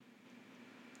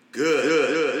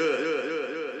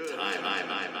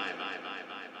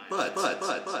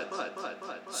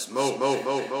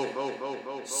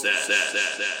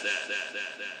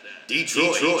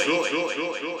Detroit.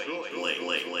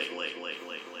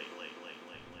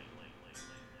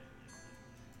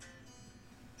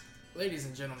 Ladies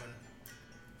and gentlemen,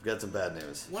 We've got some bad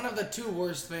news. one of the two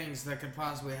worst things that could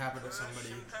possibly happen to somebody,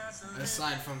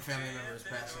 aside from family members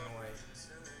passing away,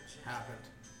 happened.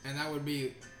 And that would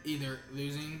be either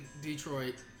losing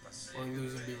Detroit or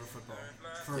losing Beaver football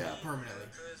permanently.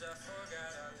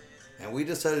 And we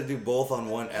decided to do both on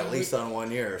one, at least on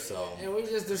 1 year, so. And we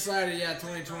just decided,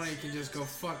 2020 can just go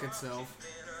fuck itself.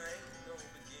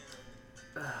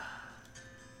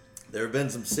 There have been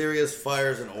some serious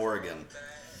fires in Oregon.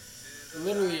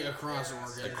 Literally across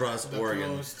Oregon. Across the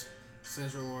Oregon. Coast,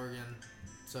 Central Oregon,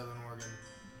 Southern Oregon.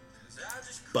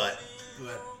 But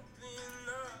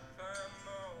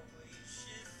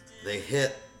they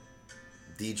hit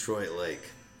Detroit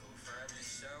Lake.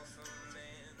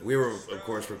 We were, of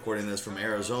course, recording this from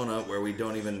Arizona, where we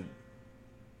don't even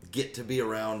get to be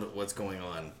around what's going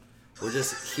on. We're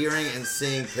just hearing and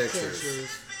seeing pictures.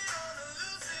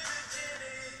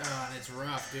 Oh, and it's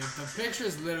rough, dude. The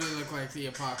pictures literally look like the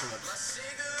apocalypse.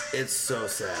 It's so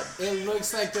sad. It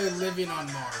looks like they're living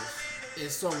on Mars.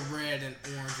 It's so red and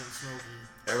orange and smoky.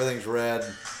 Everything's red.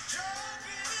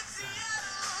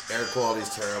 Air quality's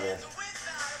terrible.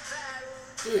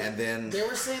 Dude, And then they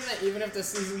were saying that even if the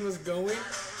season was going,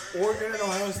 Oregon and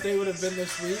Ohio State would have been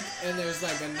this week, and there's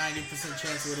like a 90%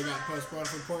 chance it would have gotten postponed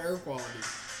for poor air quality.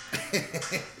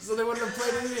 So they wouldn't have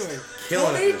played it anyway.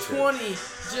 Killing it this 2020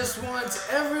 just wants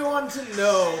everyone to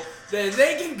know that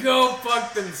they can go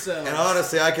fuck themselves. And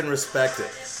honestly, I can respect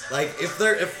it. Like, if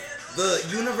the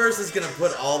universe is gonna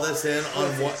put all this in on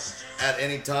one at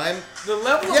any time, the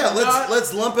level yeah, of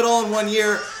let's lump it all in 1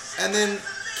 year and then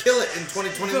kill it in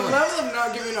 2021. the level of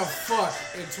not giving a fuck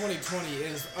in 2020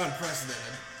 is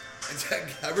unprecedented.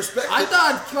 I respect I it.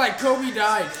 thought like Kobe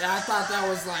died, and I thought that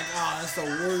was like, that's the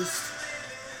worst.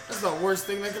 That's the worst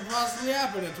thing that could possibly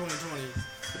happen in 2020.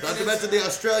 Not to mention the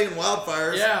Australian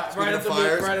wildfires. Yeah, speaking right of at the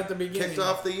fires, right at the beginning. kicked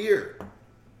off the year.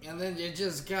 And then it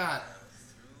just got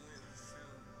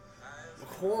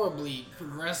horribly,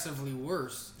 progressively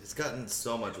worse. It's gotten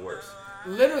so much worse.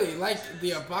 Literally, like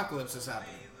the apocalypse is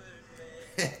happening.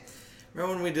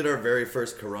 Remember when we did our very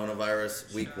first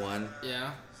coronavirus, week 1?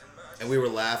 Yeah. And we were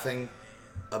laughing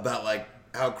about, like,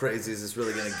 how crazy is this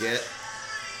really going to get?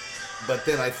 But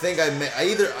then I think I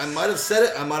might have said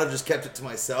it, I might have just kept it to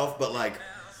myself, but, like,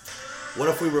 what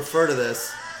if we refer to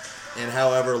this in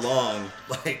however long,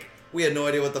 like, we had no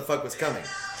idea what the fuck was coming.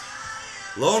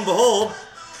 Lo and behold,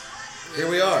 here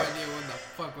we are. No idea what the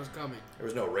fuck was coming. There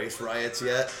was no race riots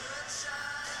yet.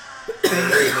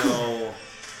 There was no,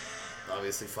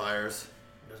 obviously, fires.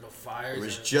 There's no fires. It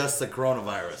was just the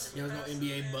coronavirus. There was no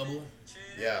NBA bubble.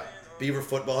 Yeah. Beaver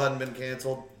football hadn't been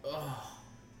canceled. Oh.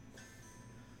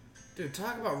 Dude,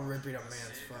 talk about ripping a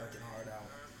man's fucking heart out.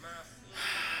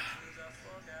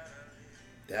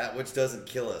 That which doesn't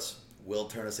kill us will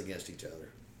turn us against each other.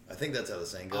 I think that's how the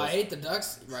saying goes. I hate the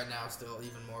Ducks right now still,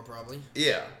 even more probably.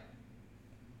 Yeah.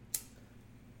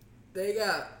 They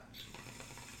got...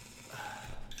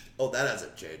 Oh, that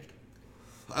hasn't changed.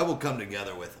 I will come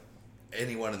together with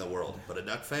anyone in the world, but a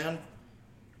Duck fan?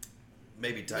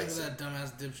 Maybe Tyson. Remember that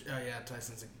dumbass dipshit... Oh, yeah,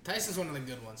 Tyson's one of the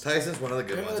good ones. Tyson's one of the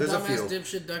good ones. Remember There's the a few.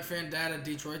 dumbass dipshit Duck fan dad at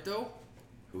Detroit, though?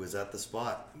 Who was at the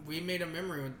spot? We made a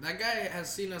memory with... That guy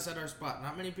has seen us at our spot.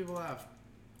 Not many people have.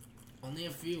 Only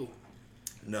a few.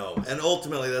 No. And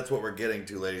ultimately, that's what we're getting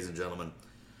to, ladies and gentlemen.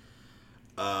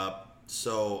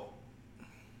 So,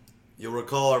 you'll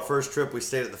recall our first trip, we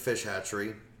stayed at the fish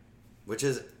hatchery, which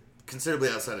is considerably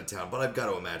outside of town, but I've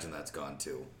got to imagine that's gone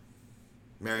too.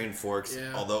 Marion Forks,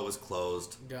 Yeah. although it was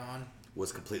closed, Gone.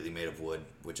 was completely made of wood,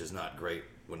 which is not great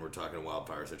when we're talking a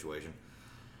wildfire situation.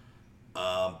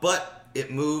 But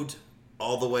it moved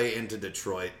all the way into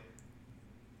Detroit.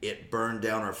 It burned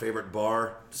down our favorite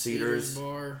bar, Cedars.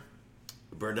 Bar,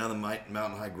 It burned down the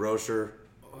Mountain High Grocer.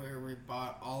 where we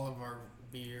bought all of our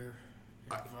beer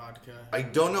and vodka. I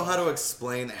don't know how to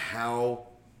explain how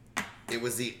it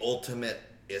was the ultimate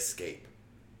escape.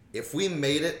 If we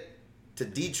made it to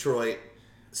Detroit,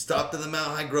 stopped at the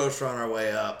Mountain High Grocer on our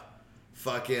way up,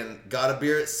 fucking got a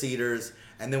beer at Cedars,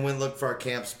 and then went and looked for our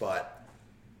camp spot,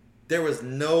 there was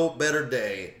no better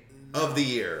day of the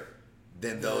year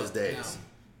than those days.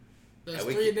 No. Those And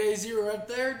we 3 could- days you were up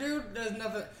there, dude, there's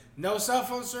nothing. No cell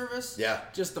phone service. Yeah.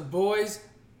 Just the boys,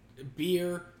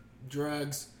 beer,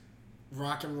 drugs,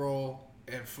 rock and roll,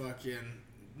 and fucking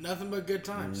nothing but good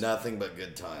times. Nothing but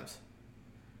good times.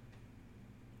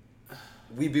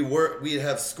 We'd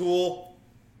have school,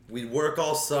 we'd work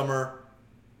all summer.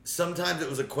 Sometimes it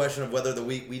was a question of whether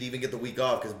we'd even get the week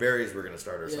off because berries were going to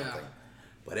start or Yeah. something.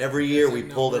 But every year It's we like,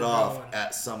 no, pulled it we're off going.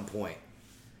 at some point.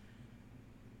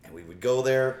 And we would go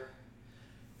there.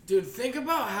 Dude, think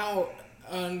about how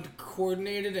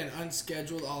uncoordinated and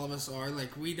unscheduled all of us are.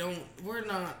 Like,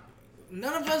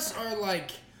 none of us are,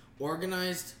 like,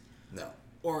 organized No.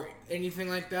 or anything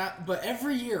like that. But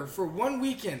every year, for one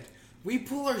weekend, we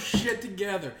pull our shit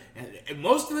together. And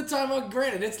most of the time,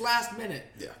 granted, it's last minute.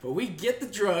 Yeah. But we get the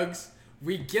drugs,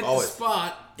 we get Always. the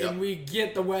spot, Yep. and we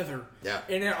get the weather. Yeah.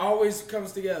 And it always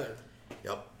comes together.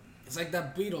 Yep. It's like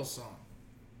that Beatles song.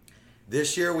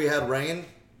 This year we had rain,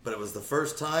 but it was the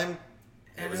first time.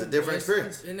 It was a different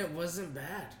experience. And it wasn't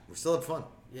bad. We still had fun.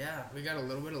 Yeah, we got a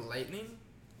little bit of lightning.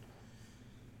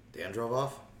 Dan drove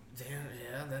off,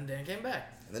 Then Dan came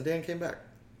back. and then Dan came back.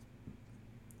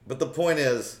 But the point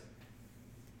is,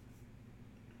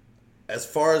 as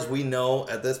far as we know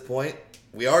at this point,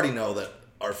 we already know that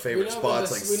our favorite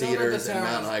spots like Cedars and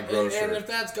Mountain High Grocery. And if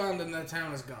that's gone, then the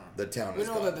town is gone. The town we is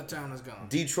know gone. that the town is gone.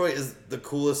 Detroit is the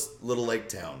coolest little lake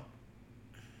town.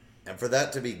 And for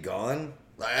that to be gone,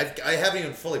 I haven't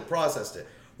even fully processed it.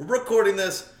 We're recording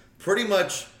this pretty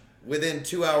much within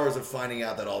 2 hours of finding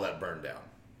out that all that burned down.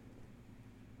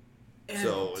 And,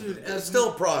 So dude, it's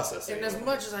still processing. And as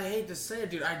much as I hate to say it,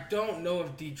 dude, I don't know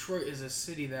if Detroit is a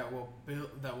city that will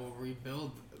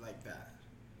rebuild like that.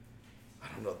 I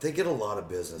don't know. They get a lot of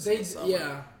business in the summer.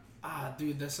 Yeah.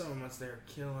 Dude, there's so much there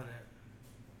killing it.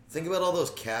 Think about all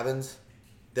those cabins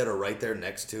that are right there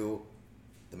next to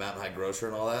the Mountain High Grocery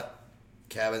and all that.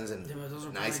 Cabins and Yeah, but those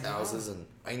are nice probably houses, gone. and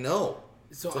I know.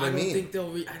 So That's what I I don't mean. think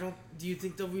they'll. Do you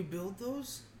think they'll rebuild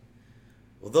those?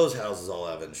 Well, those houses all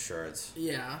have insurance.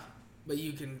 Yeah, but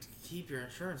you can keep your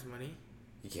insurance money.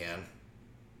 You can.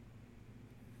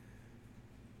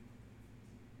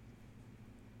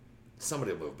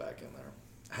 Somebody will move back in there.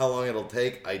 How long it'll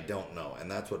take, I don't know, and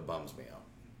that's what bums me out.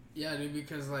 Yeah, dude,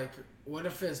 because, like, what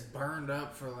if it's burned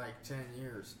up for, like, 10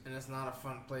 years and it's not a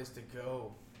fun place to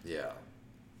go? Yeah.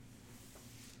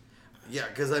 Yeah,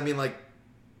 because, I mean, like,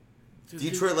 Dude,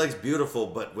 Detroit Lake's beautiful,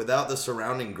 but without the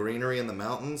surrounding greenery in the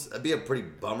mountains, that'd be a pretty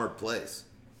bummer place.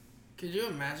 Could you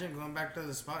imagine going back to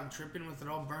the spot and tripping with it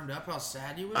all burned up? How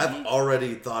sad you would I've be?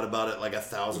 already thought about it like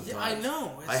 1,000 Yeah, times. I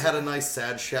know. I had a nice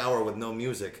sad shower with no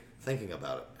music thinking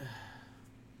about it.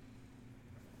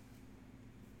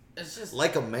 It's just...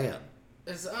 Like a man.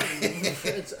 It's unreal.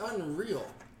 It's unreal.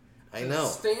 I know.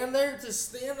 Stand there, to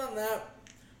stand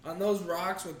on those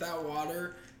rocks with that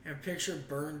water and picture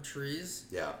burned trees.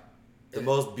 Yeah. The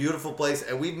most beautiful place,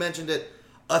 and we've mentioned it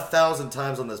 1,000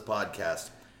 times on this podcast.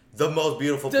 The most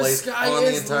beautiful The place sky on the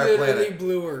is entire literally planet.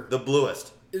 bluer. The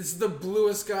bluest. It's the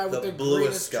bluest sky with the bluest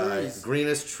greenest sky. trees.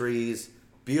 Greenest trees.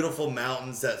 Beautiful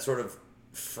mountains that sort of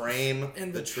frame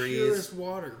And the the trees. purest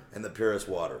water. And the purest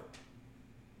water.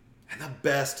 And the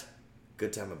best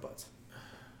good time and butts.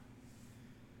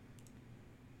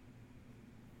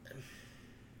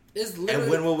 It's literally,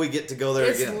 And when will we get to go there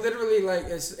it's again? literally like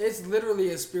it's literally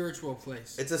a spiritual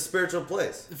place It's a spiritual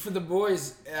place. for the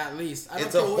boys, at least. I don't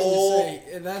It's a care what whole- you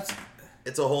say. That's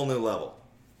It's a whole new level.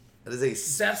 It is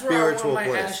a that's where I want spiritual my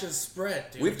place. ashes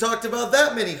spread, dude. We've talked about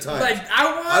that many times. like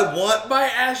I want my my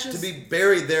ashes to be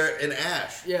buried there in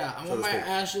ash. Yeah, I so want to my speak.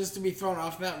 ashes to be thrown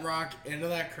off that rock into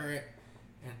that current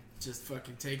and just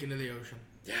fucking taken to the ocean.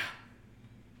 Yeah.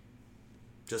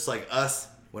 Just like us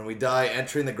when we die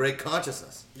entering the great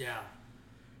consciousness. Yeah.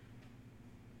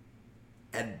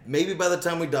 And maybe by the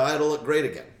time we die, it'll look great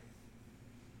again.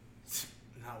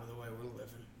 Not with the way we're living.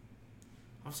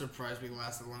 I'm surprised we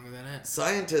lasted longer than it.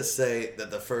 Scientists say that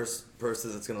the first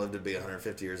person that's going to live to be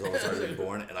 150 years old has already been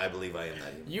born, and I believe I am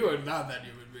that human. You are not that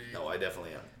human being. No, I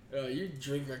definitely am. You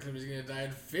drink like somebody's gonna die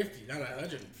at 50, not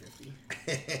 150.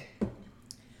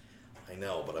 I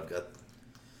know, but I've got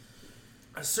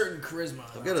A certain charisma.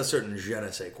 a certain je ne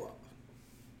sais quoi.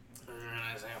 And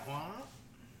I say, what?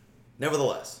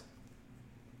 Nevertheless,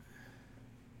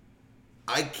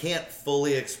 I can't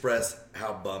fully express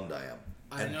how bummed I am.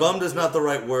 I And know. bummed is not the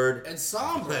right word, It's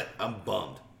somber. but I'm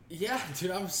bummed. Yeah,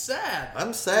 dude, I'm sad.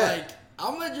 I'm sad. Like,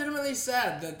 I'm legitimately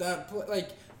sad like,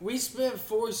 we spent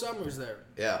 4 summers there.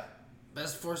 Yeah,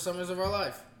 Best 4 summers of our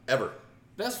life. ever.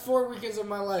 Best 4 weekends of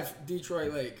my life,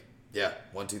 Detroit Lake. Yeah,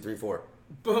 1, 2, 3, 4.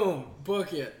 Boom,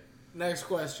 book it. Next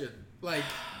question. Like,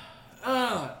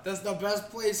 that's the best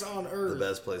place on earth. The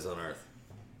best place on earth.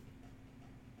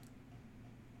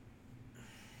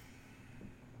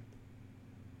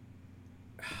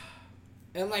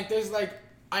 And like, there's like,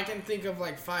 I can think of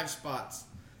like 5 spots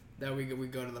that we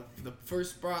go to the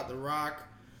first spot, the Rock.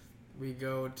 We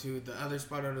go to the other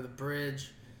spot under the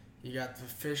bridge. You got the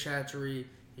fish hatchery.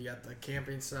 You got the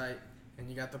camping site, and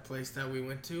you got the place that we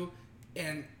went to.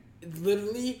 And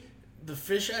literally, The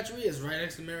fish hatchery is right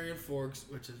next to Marion Forks,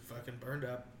 which is fucking burned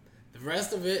up. The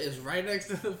rest of it is right next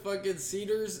to the fucking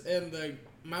Cedars and the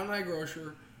Mountain High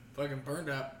Grocer, fucking burned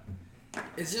up.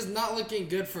 It's just not looking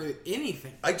good for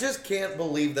anything. I just can't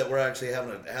believe that we're actually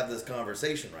having to have this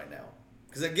conversation right now.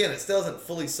 Because again, it still hasn't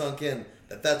fully sunk in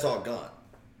that that's all gone.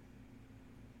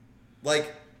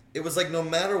 Like, it was like no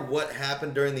matter what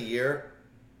happened during the year,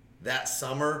 that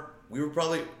summer, we were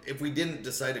probably, if we didn't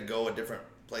decide to go a different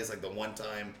place, like the one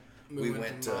time we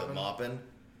went to Maupin.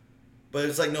 But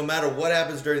it's like no matter what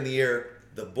happens during the year,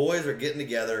 the boys are getting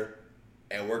together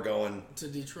and we're going to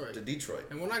Detroit.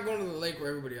 And we're not going to the lake where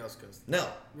everybody else goes. No.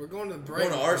 We're going to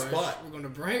Brighton We're going to our Bush. spot. We're going to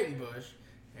Brighton Bush,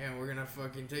 and we're going to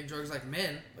fucking take drugs like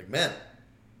men. Like men.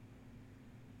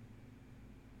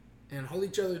 And hold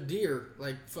each other dear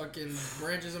like fucking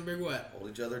branches in Big Wet.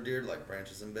 Hold each other dear like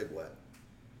branches in Big Wet.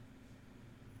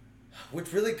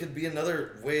 Which really could be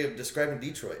another way of describing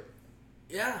Detroit.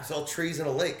 Yeah. It's all trees in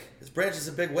a lake. It's branches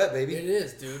in Big Wet, baby. It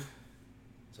is, dude.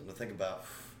 Something to think about.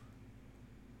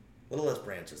 A little less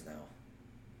branches now.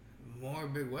 More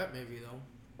Big Wet, maybe, though.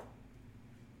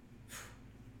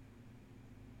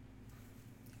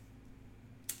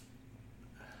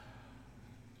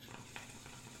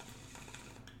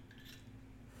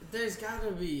 There's got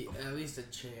to be at least a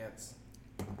chance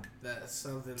that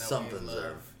something that Something's we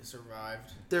there. love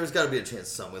survived. There's got to be a chance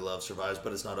something we love survives,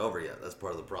 but it's not over yet. That's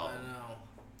part of the problem. I know.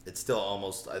 It's still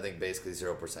almost, I think, basically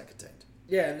 0% contained.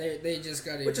 Yeah, and they just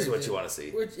got Which is what you want to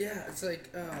see. Which, yeah, it's like,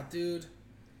 oh, dude.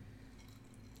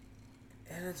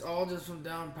 And it's all just from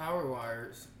down power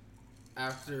wires.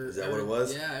 After Is that what it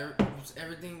was? Yeah,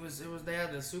 everything was. They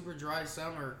had a super dry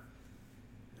summer,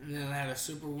 and then they had a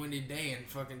super windy day, and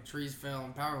fucking trees fell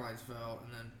and power lines fell,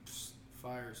 and then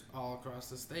fires all across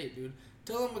the state, dude.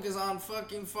 Tillamook is on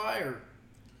fucking fire.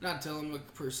 Not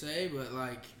Tillamook per se, but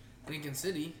like Lincoln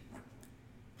City,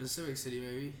 Pacific City,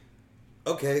 maybe.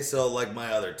 Okay, so like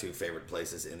my other two favorite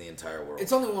places in the entire world.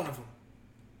 It's only one of them.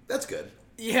 That's good.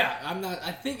 Yeah, I'm not.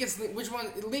 I think it's which one?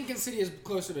 Lincoln City is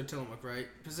closer to Tillamook, right?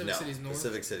 Pacific City's north.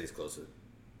 Pacific City's closer.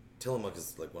 Tillamook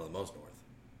is like one of the most north.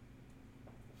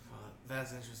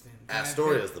 That's interesting.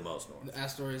 Astoria is the most north.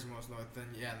 Astoria is the most north. Then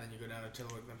then you go down to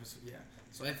Tillamook, then Pacific. Yeah.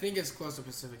 So I think it's close to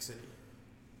Pacific City.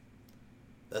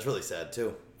 That's really sad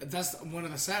too. That's one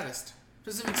of the saddest.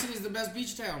 Pacific City is the best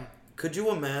beach town. Could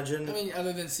you imagine? I mean,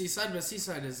 other than Seaside, but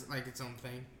Seaside is like its own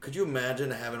thing. Could you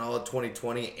imagine having all of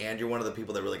 2020 and you're one of the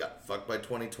people that really got fucked by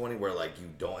 2020 where like you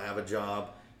don't have a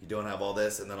job, you don't have all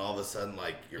this, and then all of a sudden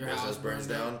like your business burns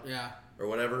down? Yeah. Or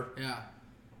whatever? Yeah.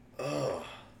 Ugh.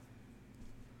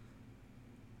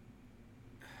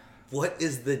 What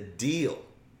is the deal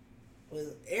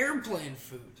with airplane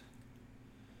food?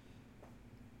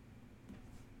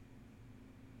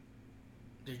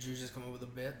 Did you just come up with a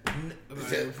bit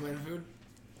about airplane food?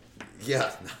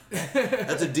 Yeah.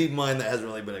 That's a deep mine that hasn't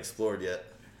really been explored yet.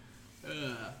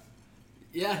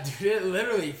 Yeah, dude, it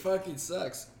literally fucking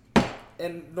sucks.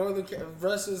 And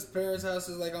Russ's parents' house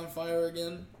is like on fire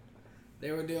again.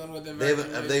 They were dealing with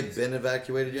evacuations. Have they been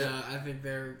evacuated yet? Yeah, I think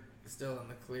they're still in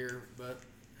the clear, but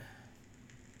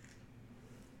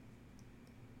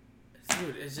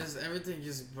dude, it's just everything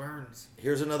just burns.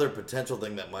 Here's another potential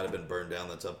thing that might have been burned down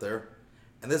that's up there.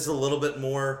 And this is a little bit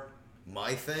more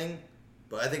my thing,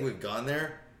 but I think we've gone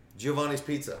there. Giovanni's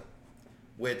Pizza,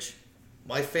 which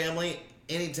my family,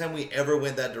 anytime we ever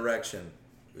went that direction,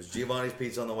 it was Giovanni's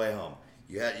Pizza on the way home.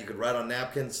 You could write on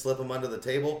napkins, slip them under the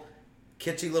table.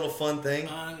 Kitschy little fun thing.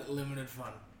 Unlimited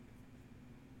fun.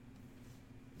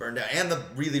 Burned down. And the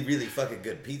really, really fucking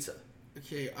good pizza.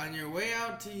 Okay, on your way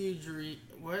out to Udry,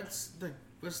 what's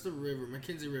the river?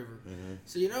 McKenzie River. Mm-hmm.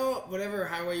 So you know whatever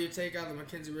highway you take out of the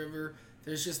McKenzie River,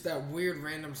 there's just that weird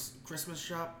random Christmas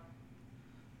shop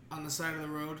on the side of the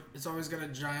road. It's always got a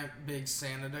giant big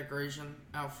Santa decoration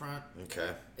out front. Okay.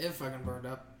 It fucking burned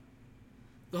up.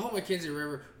 The whole McKenzie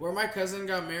River, where my cousin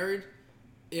got married,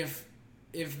 if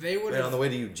they would have... on the way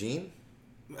to Eugene?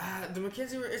 The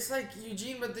McKenzie River, it's like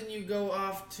Eugene, but then you go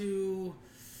off to...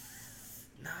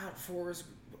 Not Forest...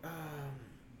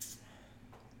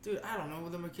 dude, I don't know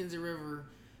where the McKenzie River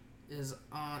is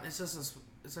on. It's just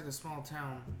it's like a small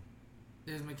town.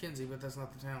 There's McKenzie, but that's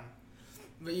not the town.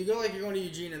 But you go like you're going to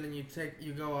Eugene, and then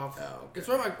you go off. Oh, okay.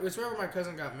 It's where my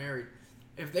cousin got married.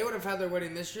 If they would have had their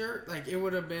wedding this year, like it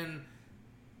would have been.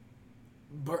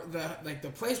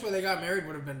 The place where they got married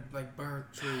would have been like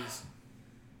burnt trees.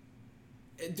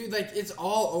 Dude, like it's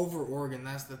all over Oregon.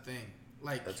 That's the thing.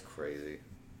 Like that's crazy.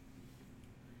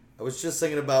 I was just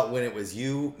thinking about when it was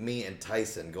you, me, and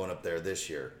Tyson going up there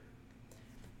this year.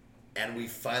 and we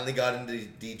finally got into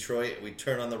Detroit. We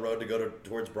turned on the road to go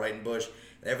towards Brighton Bush,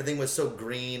 and everything was so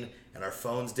green, and our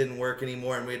phones didn't work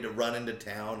anymore, and we had to run into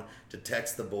town to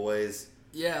text the boys.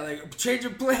 Yeah, like, change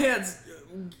of plans.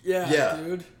 Yeah,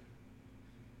 dude.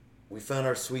 We found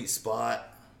our sweet spot.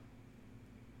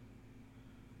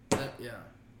 Yeah.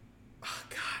 Oh,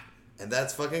 God. And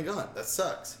that's fucking gone. That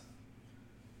sucks.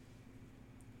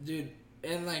 Dude,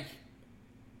 and like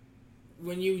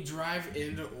when you drive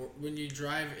into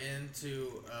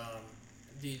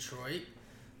Detroit,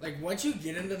 like once you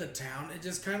get into the town, it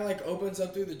just kind of like opens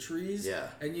up through the trees. Yeah.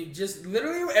 And you just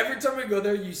literally every time we go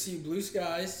there, you see blue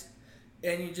skies,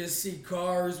 and you just see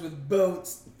cars with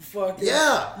boats. Fucking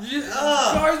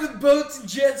cars with boats and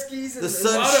jet skis. And the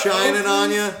sun's shining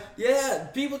on you. Yeah,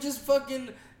 people just fucking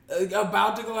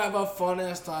about to go have a fun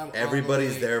ass time.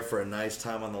 Everybody's there for a nice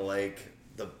time on the lake.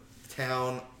 The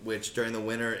town, which during the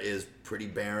winter is pretty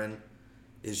barren,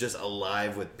 is just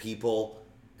alive with people,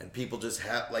 and people just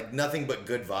have like nothing but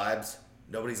good vibes.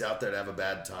 Nobody's out there to have a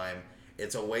bad time.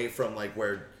 It's away from like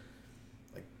where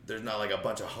like there's not like a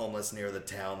bunch of homeless near the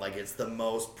town. Like it's the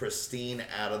most pristine,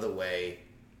 out of the way,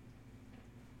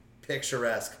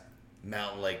 picturesque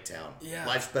mountain lake town. Yeah.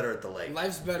 Life's better at the lake.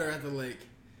 Life's better at the lake.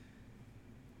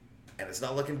 And it's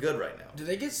not looking good right now. Do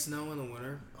they get snow in the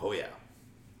winter? Oh yeah.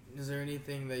 Is there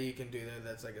anything that you can do there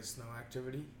that's like a snow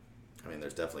activity? I mean,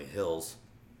 there's definitely hills,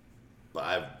 but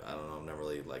I don't know. I've never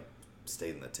really like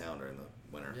stayed in the town during the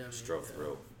winter. Yeah, just drove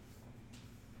through.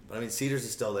 But I mean, Cedars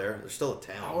is still there. There's still a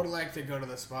town. I would like to go to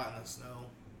the spot in the snow.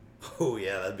 Oh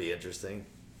yeah, that'd be interesting.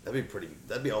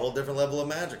 That'd be a whole different level of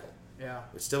magical. Yeah.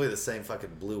 It'd still be the same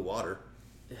fucking blue water.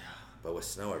 Yeah. But with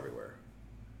snow everywhere.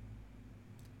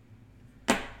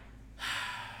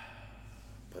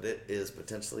 But it is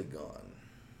potentially gone.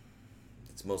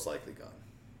 It's most likely gone.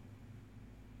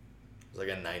 There's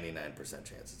like a 99%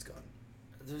 chance it's gone.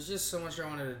 There's just so much I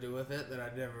wanted to do with it that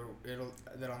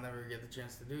I'll never get the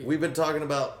chance to do. We've been talking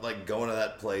about like going to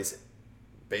that place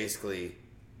basically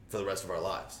for the rest of our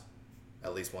lives.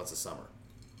 At least once a summer.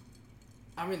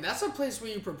 I mean, that's a place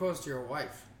where you propose to your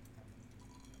wife.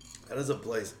 That is a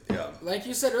place, yeah. Like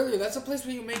you said earlier, that's a place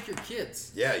where you make your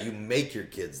kids. Yeah, you make your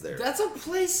kids there. That's a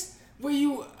place where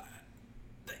you...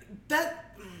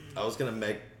 I was going to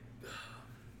make...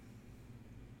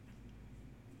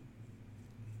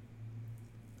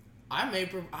 I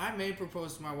may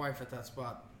propose to my wife at that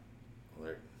spot.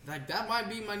 Well, like, that might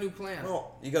be my new plan.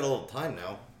 well, you got a little time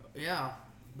now. Yeah,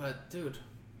 but, dude...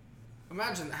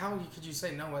 Imagine, how could you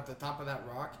say no at the top of that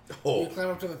rock? Oh. You climb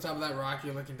up to the top of that rock,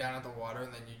 you're looking down at the water,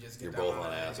 and then you just get You're down both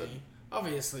on acid.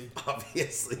 Obviously.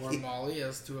 Obviously. Or Molly,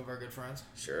 as two of our good friends.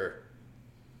 Sure.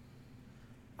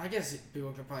 I guess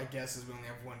people can probably guess is we only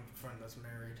have one friend that's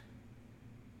married.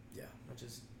 Yeah. Which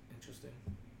is interesting.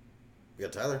 We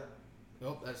got Tyler.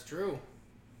 Nope, that's true.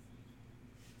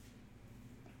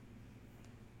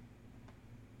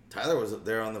 Tyler was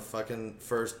there on the fucking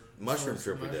first mushroom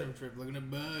trip we did. Mushroom trip, looking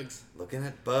at bugs. Looking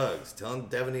at bugs. Telling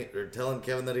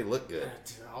Kevin that he looked good.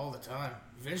 All the time.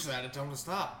 Eventually I had to tell him to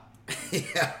stop.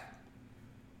 Yeah.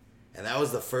 And that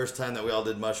was the first time that we all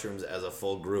did mushrooms as a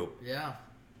full group. Yeah.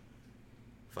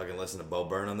 Fucking listen to Bo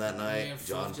Burnham that night. Me and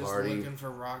John Fluff just Party. looking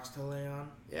for rocks to lay on.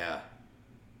 Yeah.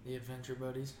 The adventure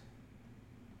buddies.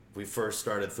 We first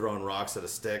started throwing rocks at a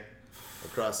stick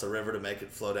across the river to make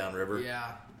it flow down river.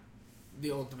 Yeah.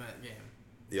 The ultimate game.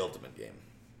 The ultimate game.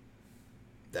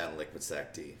 That and liquid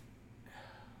sack tea.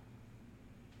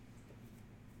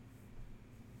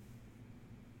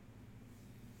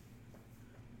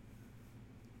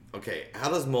 Okay, how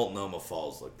does Multnomah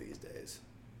Falls look these days?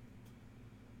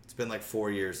 It's been like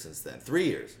 4 years since then. 3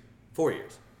 years. 4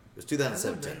 years. It was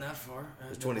 2017. Hasn't been that far. It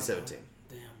was 2017.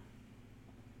 Damn.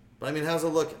 But I mean, how's it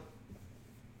looking?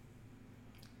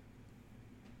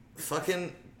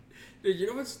 Fucking Dude, you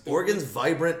know what's stupid? Oregon's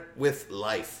vibrant with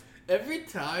life. Every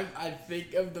time I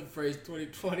think of the phrase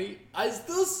 2020, I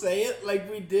still say it like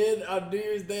we did on New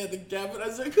Year's Day at the cabin. I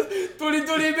was like,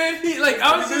 2020, baby! Like,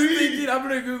 I was just thinking, I'm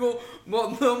going to Google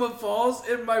Multnomah Falls,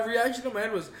 and my reaction to my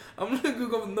head was, I'm going to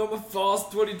Google Multnomah Falls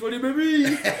 2020,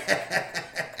 baby!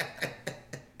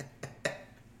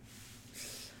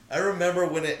 I remember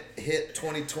when it hit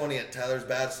 2020 at Tyler's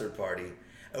bachelor party,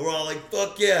 and we're all like,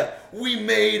 fuck yeah, we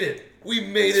made it. We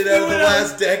made it out of the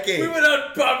last decade. We went out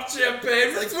and popped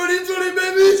champagne for like, 2020,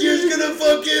 baby! This year's gonna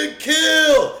fucking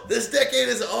kill! This decade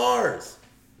is ours.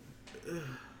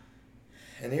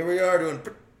 And here we are doing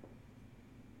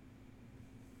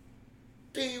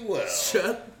pretty well.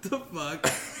 Shut the fuck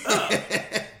up.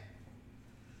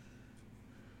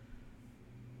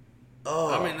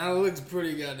 Oh. I mean, that looks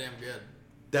pretty goddamn good.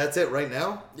 That's it right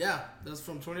now? Yeah, that's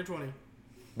from 2020.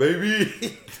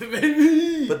 baby.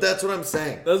 Baby! But that's what I'm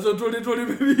saying. That's what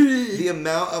 2020, baby! The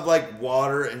amount of like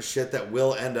water and shit that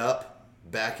will end up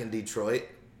back in Detroit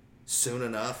soon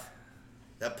enough,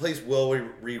 that place will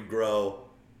regrow,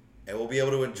 and we'll be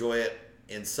able to enjoy it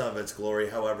in some of its glory.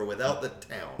 However, without the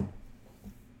town,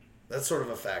 that's sort of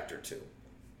a factor too.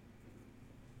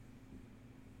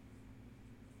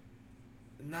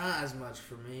 Not as much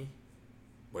for me.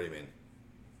 What do you mean?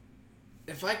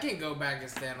 If I can go back and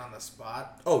stand on the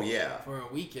spot Oh yeah. for a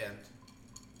weekend,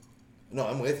 No,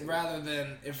 I'm with you. rather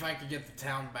than if I could get the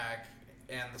town back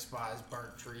and the spot is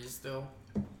burnt trees still,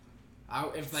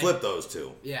 Flip those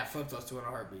two. Yeah, flip those two in a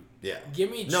heartbeat. Yeah.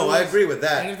 Give me choice. No, I agree with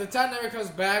that. And if the town never comes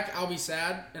back, I'll be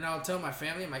sad, and I'll tell my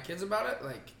family and my kids about it.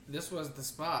 Like, this was the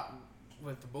spot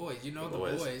with the boys. You know the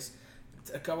boys.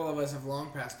 A couple of us have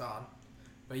long passed on.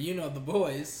 But you know the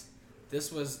boys. This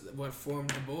was what formed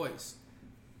the boys.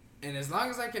 And as long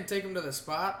as I can take them to the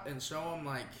spot and show them,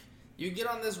 like, you get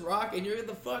on this rock and you're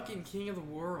the fucking king of the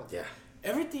world. Yeah.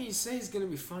 Everything you say is going to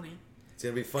be funny. It's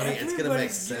going to be funny. It's going to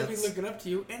make sense. Everybody's going to be looking up to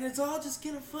you. And it's all just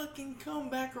going to fucking come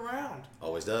back around.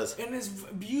 Always does. And it's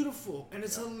beautiful. And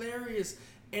it's hilarious.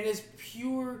 And it's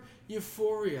pure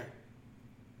euphoria.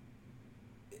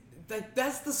 Like,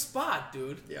 that's the spot,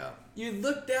 dude. Yeah. You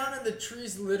look down and the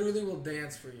trees literally will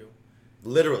dance for you.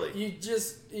 Literally. You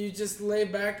just lay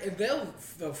back and they'll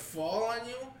fall on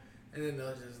you, and then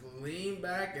they'll just lean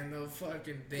back and they'll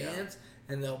fucking dance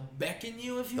and they'll beckon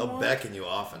you if you want. They'll beckon you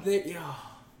often.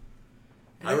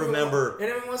 I remember. And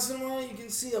every once in a while you can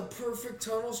see a perfect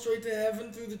tunnel straight to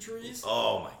heaven through the trees.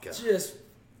 Oh my god. Just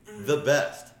the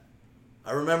best.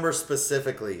 I remember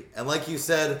specifically, and like you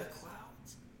said, the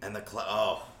clouds. And the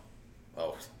oh,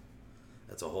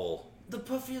 that's a whole. The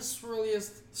puffiest,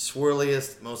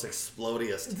 swirliest, most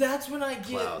explodiest. That's when I get,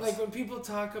 clouds. like, when people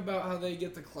talk about how they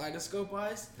get the kaleidoscope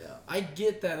eyes. Yeah. I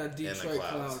get that at Detroit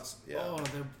clouds. clouds. Yeah. Oh,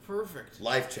 they're perfect.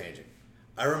 Life changing.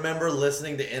 I remember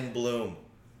listening to In Bloom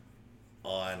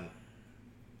on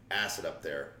acid up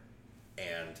there,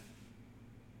 and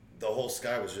the whole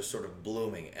sky was just sort of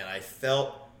blooming, and I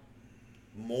felt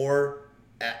more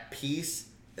at peace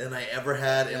than I ever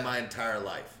had in my entire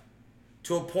life.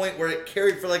 To a point where it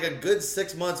carried for like a good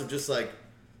 6 months of just like,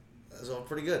 that's all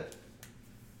pretty good.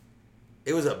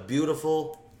 It was a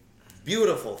beautiful,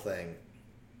 beautiful thing.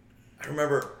 I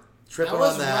remember tripping on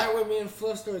that. That was right when me and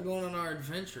Fluff started going on our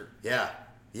adventure. Yeah,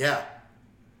 yeah.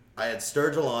 I had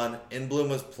Sturgill on, In Bloom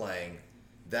was playing.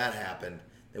 That happened.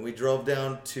 Then we drove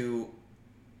down to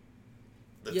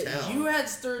the town. You had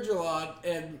Sturgill on,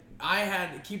 and I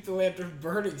had Keep the Lantern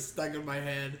Burning stuck in my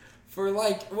head for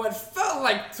like what felt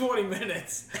like 20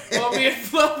 minutes while me and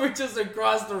Fluff were just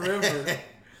across the river.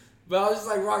 But I was just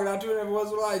like rocking out to it, and every once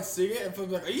in a while I'd sing it, and Fluff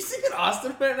was like, "Are you singing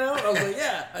Austin right now?" And I was like,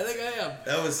 "Yeah, I think I am."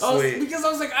 That was sweet. Because I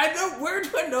was like, where do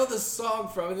I know this song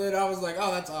from? And then I was like, "Oh,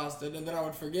 that's Austin," and then I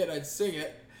would forget, I'd sing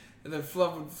it, and then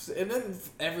Fluff would, and then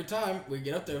every time we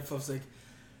get up there, Fluff's like,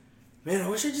 "Man, I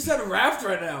wish I just had a raft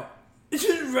right now." It's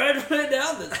just right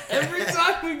down this. Every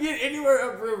time we get anywhere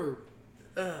upriver.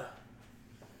 Yeah.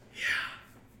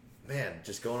 Man,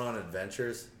 just going on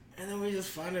adventures. And then we just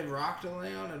find a rock to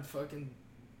lay on and fucking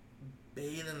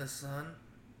bathe in the sun.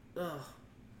 Ugh.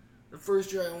 The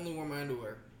first year I only wore my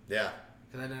underwear. Yeah.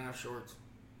 Because I didn't have shorts.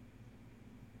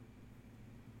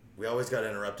 We always got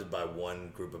interrupted by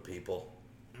one group of people.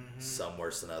 Mm-hmm. Some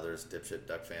worse than others. Dipshit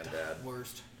Duck Fan Dad.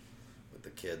 Worst. With the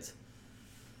kids.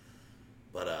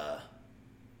 But,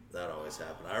 that always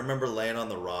happened. I remember laying on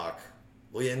the rock.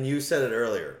 Well, and you said it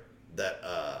earlier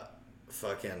that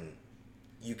fucking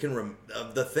you can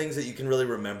of the things that you can really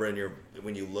remember in your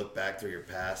when you look back through your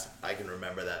past. I can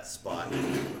remember that spot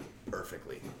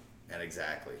perfectly and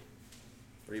exactly.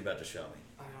 What are you about to show me?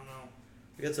 I don't know.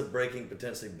 We got some breaking,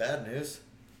 potentially bad news.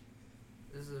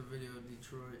 This is a video of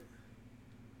Detroit.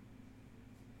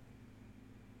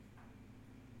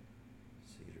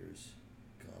 Cedars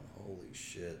gone. Holy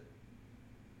shit.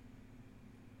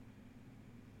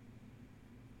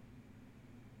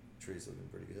 Trees looking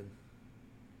pretty good.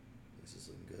 Place is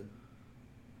looking good.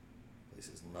 Place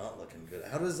is not looking good.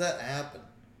 How does that happen?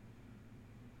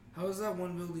 How is that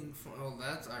one building? Oh,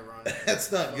 that's ironic.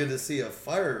 That's not good to see a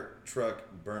fire truck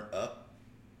burnt up.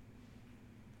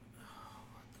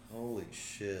 Holy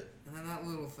shit. And then that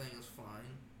little thing is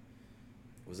fine.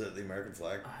 Was that the American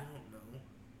flag? I don't know.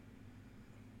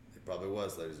 It probably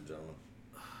was, ladies and gentlemen.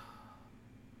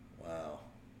 Wow.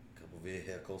 Couple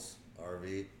vehicles,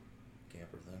 RV,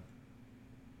 camper thing.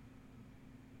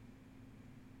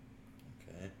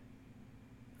 Okay.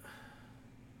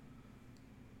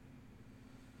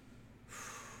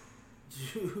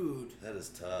 Dude. That is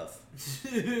tough.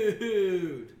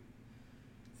 Dude.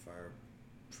 Fire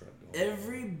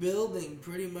Every building,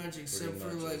 pretty much, except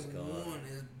Pretty for much like is gone. one,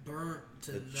 is burnt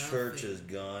to The nothing. church is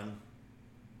gone.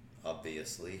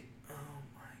 Obviously. Oh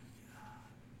my god.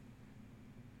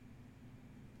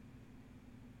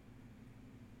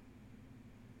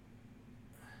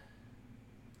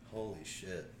 Holy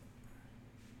shit.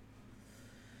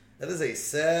 That is a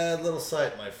sad little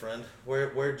sight, my friend.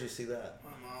 Where'd you see that?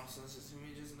 My mom sent it to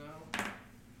me just now.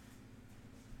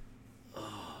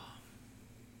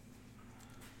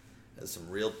 That's some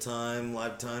real-time,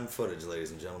 live-time footage,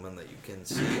 ladies and gentlemen, that you can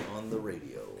see on the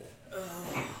radio.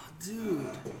 Oh, dude.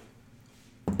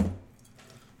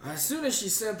 As soon as she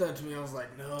sent that to me, I was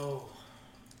like, no.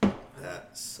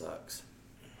 That sucks.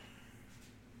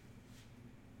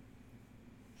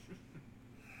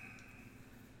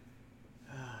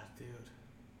 Ah, dude.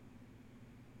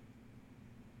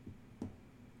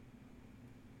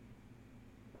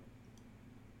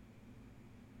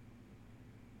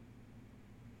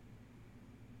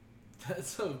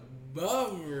 That's a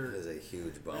bummer. It is a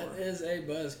huge bummer. That is a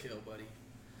buzzkill, buddy.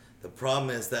 The problem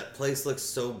is that place looks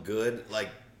so good. Like,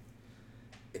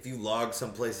 if you log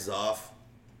some places off,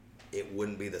 it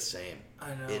wouldn't be the same.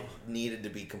 I know. It needed to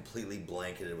be completely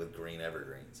blanketed with green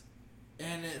evergreens.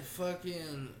 And it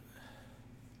fucking...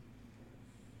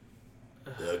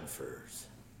 Doug firs.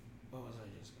 What was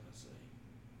I just gonna say?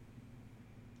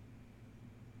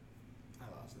 I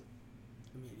lost it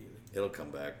immediately. It'll come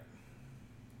back.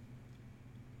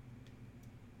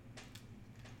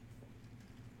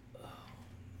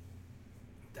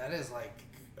 That is like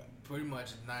pretty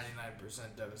much 99%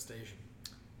 devastation.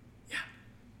 Yeah.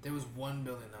 There was one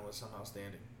building that was somehow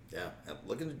standing. Yeah,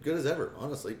 looking as good as ever.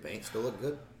 Honestly, paint still looked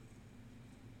good.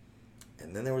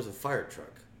 And then there was a fire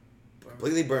truck,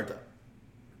 completely burnt up.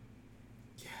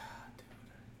 Yeah, dude.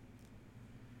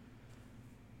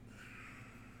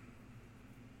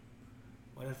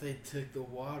 What if they took the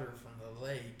water from the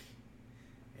lake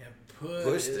and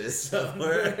Pushed it it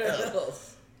somewhere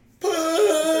else?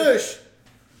 Push!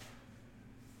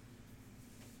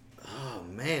 Oh,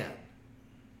 man.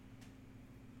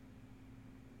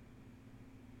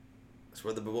 That's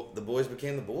where the boys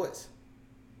became the boys.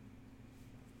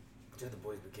 Dude, the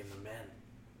boys became the men.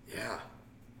 Yeah.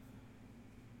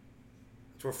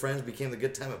 That's where friends became the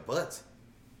good time at Bud's.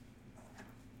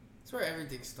 That's where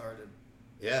everything started.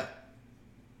 Yeah.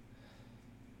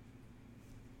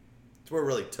 That's where it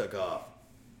really took off.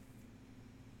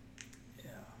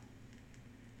 Yeah.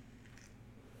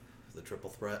 The triple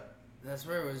threat. That's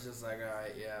where it was just like,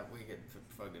 alright, yeah, we could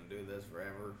fucking do this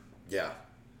forever. Yeah.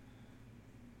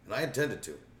 And I intended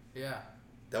to. Yeah.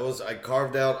 That was, I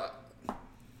carved out, I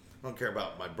don't care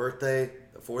about my birthday,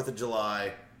 the 4th of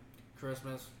July.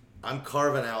 Christmas. I'm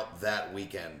carving out that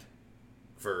weekend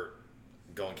for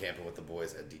going camping with the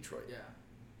boys at Detroit. Yeah.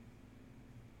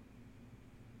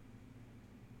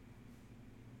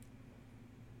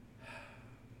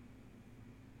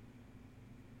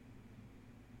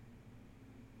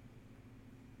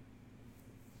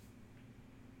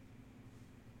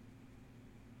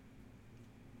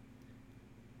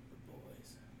 The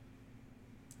boys.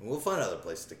 And we'll find other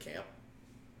places to camp,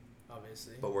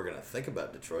 Obviously. but we're going to think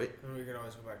about Detroit, And we could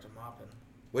always go back to mopping.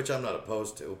 which I'm not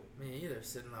opposed to. Me either.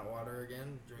 Sit in that water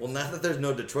again. Drink Well, now that there's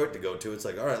no Detroit to go to, it's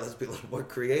like, all right, let's be a little more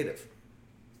creative.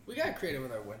 We got creative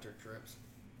with our winter trips.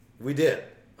 We did.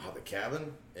 Oh, the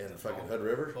cabin in the fucking Hood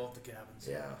River? Both the cabins.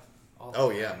 Yeah. All the Oh,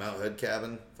 cabins. yeah, Mount Hood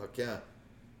cabin. Fuck yeah.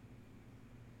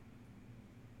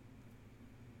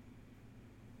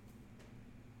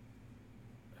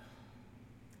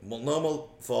 Multnomah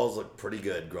Falls look pretty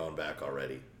good growing back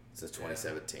already since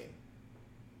 2017.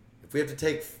 If we have to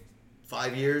take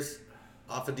 5 years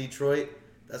off of Detroit,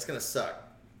 that's going to suck.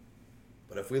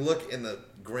 But if we look in the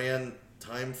grand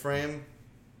time frame,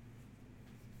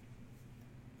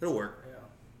 it'll work.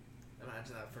 Yeah.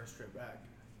 Imagine that first trip back.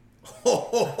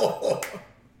 I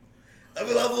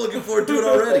mean, I'm looking forward to it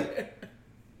already.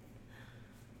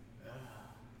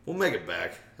 We'll make it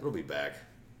back. It'll be back.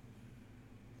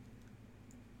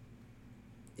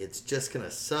 It's just going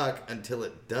to suck until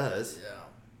it does. Yeah.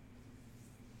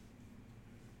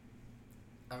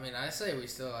 I mean, I say we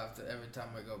still have to, every time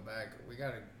we go back, we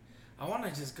gotta, I want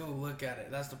to just go look at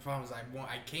it. That's the problem is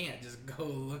I can't just go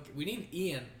look. We need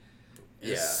Ian.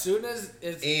 Yeah. As soon as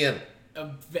it's, Ian.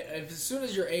 as soon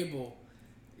as you're able,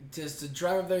 just to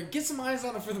drive up there, get some eyes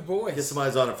on it for the boys. Get some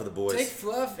eyes on it for the boys. Take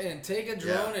Fluff and take a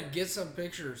drone Yeah. and get some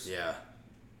pictures. Yeah.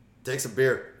 Take some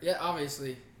beer. Yeah,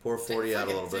 obviously. Pour 40 out a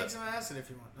little Take bit. some acid if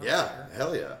you want. I don't Yeah. care.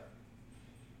 Hell yeah.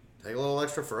 Take a little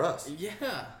extra for us.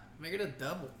 Yeah. Make it a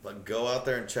double. But go out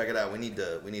there and check it out. We need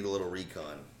a little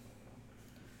recon.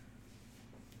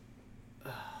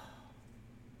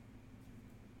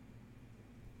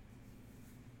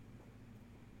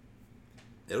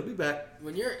 It'll be back.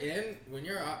 When you're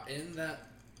out in that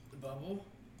bubble,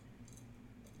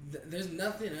 there's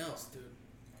nothing else, dude.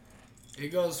 It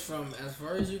goes from as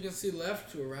far as you can see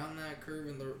left to around that curve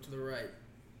to the right.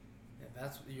 And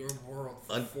that's your world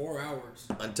for 4 hours.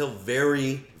 Until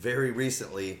very, very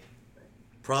recently,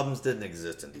 problems didn't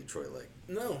exist in Detroit Lake.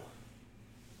 No.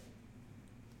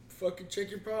 Fucking check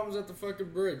your problems at the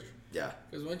fucking bridge. Yeah.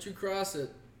 Because once you cross it,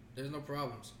 there's no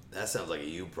problems. That sounds like a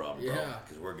you problem, bro. Yeah.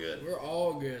 Because we're good. We're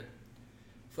all good.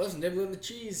 Fluff's nibbling the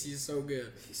cheese. He's so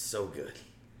good. He's so good.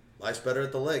 Life's better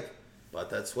at the lake. Bought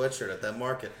that sweatshirt at that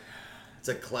market. It's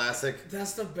a classic.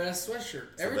 That's the best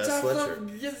sweatshirt. It's Every the best time Fluff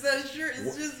sweatshirt. gets that shirt, it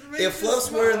just makes If Fluff's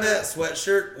smile. wearing that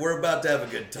sweatshirt, we're about to have a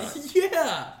good time.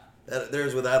 Yeah.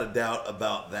 There's without a doubt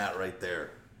about that right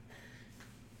there.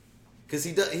 Because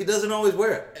he doesn't always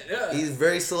wear it. Yeah. He's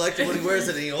very selective when he wears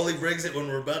it, and he only brings it when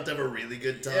we're about to have a really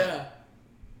good time. Yeah.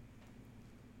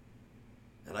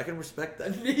 And I can respect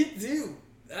that. Me too.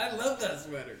 I love that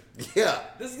sweater. Yeah.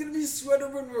 This is gonna be a sweater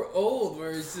when we're old,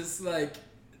 where it's just like,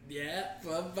 yeah,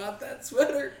 Fluff bought that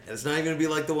sweater. And it's not even going to be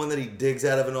like the one that he digs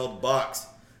out of an old box.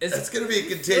 It's going to be a Yeah,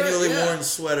 continually yeah. worn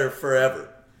sweater forever.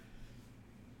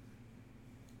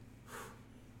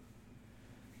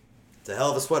 It's a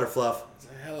hell of a sweater, Fluff. It's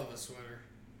a hell of a sweater.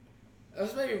 That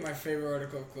was maybe my favorite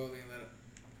article of clothing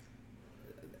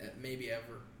that maybe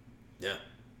ever. Yeah.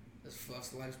 This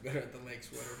Fluff's life's better at the lake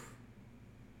sweater.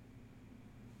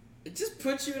 It just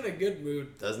puts you in a good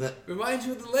mood. Doesn't it? Reminds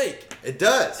you of the lake. It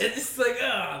does. It's just like,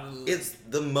 It's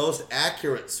the most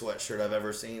accurate sweatshirt I've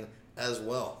ever seen as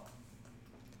well.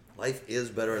 Life is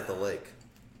better at the lake.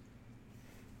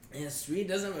 And it's sweet. It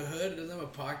doesn't have a hood. It doesn't have a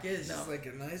pocket. It's just No. like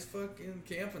a nice fucking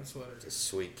camping sweater. It's a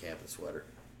sweet camping sweater.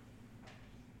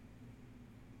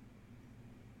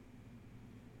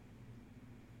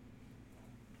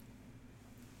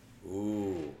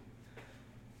 Ooh.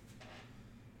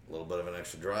 A little bit of an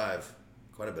extra drive.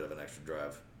 Quite a bit of an extra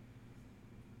drive.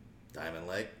 Diamond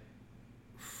Lake.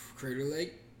 Crater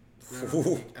Lake. I don't Ooh.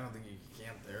 think you can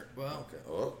camp there. Well, Okay.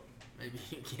 Oh. maybe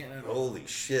you can. I don't know. Holy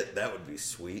shit, that would be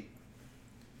sweet.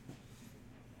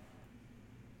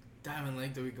 Diamond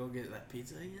Lake. Do we go get that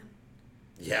pizza again?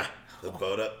 Yeah. The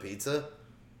boat up pizza.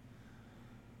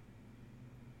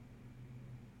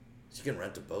 So you can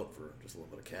rent a boat for just a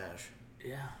little bit of cash.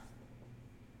 Yeah.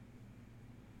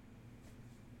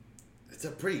 It's a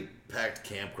pretty packed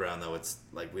campground, though. It's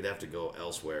like we'd have to go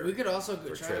elsewhere. We could also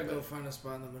For try to tripping. go find a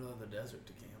spot in the middle of the desert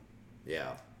to camp.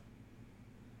 Yeah.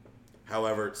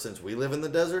 However, since we live in the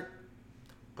desert,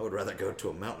 I would rather go to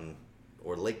a mountain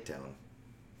or lake town.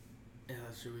 Yeah,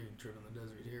 that's true. We can trip in the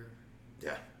desert here.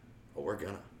 Yeah. Well, we're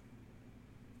gonna.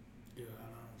 Do it on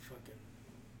a fucking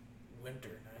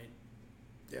winter night.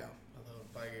 Yeah. Although it'll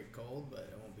probably get cold, but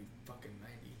it won't be fucking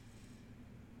 90.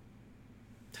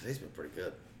 Today's been pretty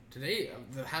good. Today,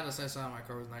 the hottest I saw in my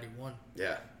car was 91,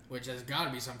 Yeah. which has got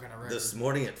to be some kind of record. This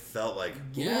morning it felt like,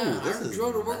 Yeah, ooh, this I is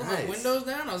drove to work with my nice. windows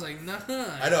down. I was like, nice.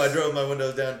 I know, I drove my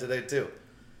windows down today, too.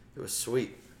 It was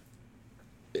sweet.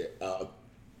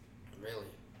 Really?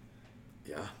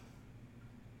 Yeah.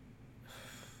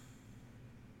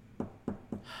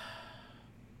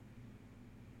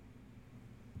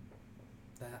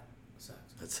 That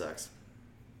sucks. That sucks.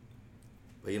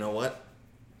 But you know what?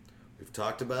 We've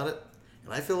talked about it,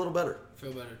 and I feel a little better.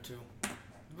 Feel better too.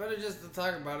 Better just to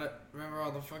talk about it. Remember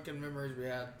all the fucking memories we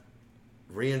had.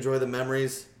 Re-enjoy the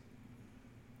memories,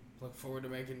 Look forward to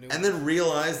making new and ones. then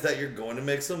realize that you're going to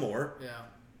make some more, Yeah.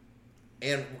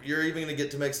 and you're even going to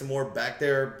get to make some more back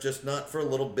there, just not for a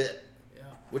little bit, Yeah.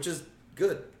 which is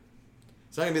good.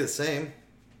 It's not going to be the same.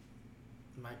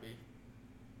 Might be.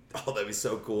 Oh, that'd be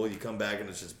so cool. You come back and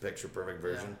it's just picture perfect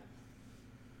version. Yeah.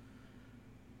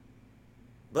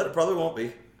 But it probably won't be.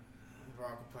 The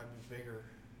rock will probably be bigger.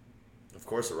 Of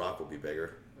course, the rock will be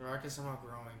bigger. The rock is somehow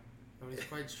growing. Nobody's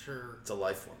quite sure. It's a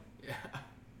life form. Yeah.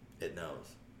 It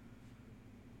knows.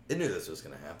 It knew this was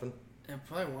going to happen. It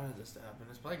probably wanted this to happen.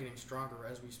 It's probably getting stronger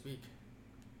as we speak.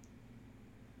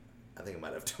 I think it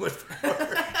might have too much power.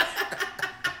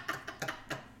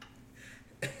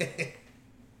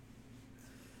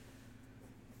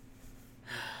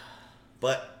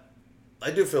 But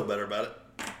I do feel better about it.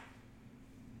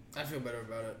 I feel better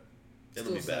about it.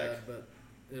 It'll be Still back. sad, but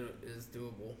it is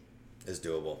doable. It's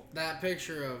doable. That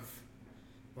picture of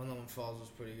when the one falls was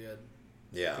pretty good.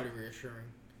 Yeah. Pretty reassuring.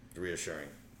 Reassuring.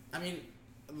 I mean,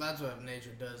 that's what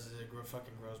nature does. Is it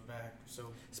fucking grows back. So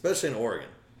Especially in Oregon.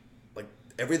 Like,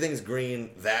 everything's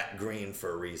green, that green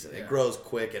for a reason. Yeah. It grows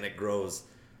quick and it grows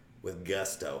with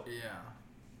gusto. yeah.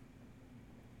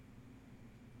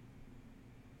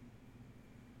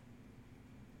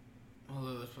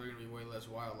 Although there's probably gonna be way less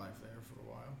wildlife there for a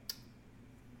while.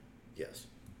 Yes.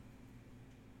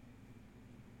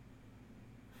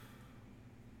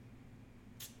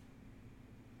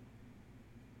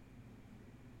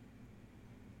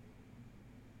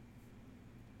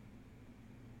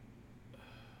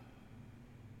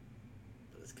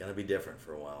 But it's gonna be different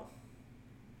for a while.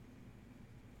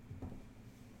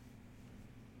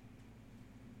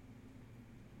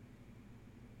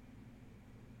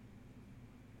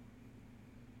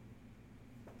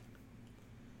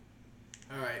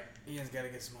 Alright, Ian's got to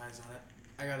get some eyes on it.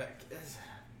 I got to...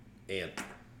 And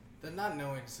The not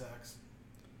knowing sucks.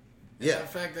 yeah, The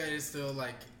fact that it's still,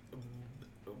 like,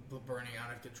 burning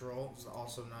out of control is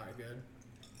also not good.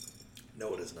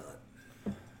 no, it is not.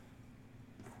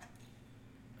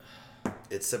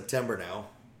 It's September now.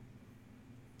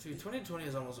 Dude, 2020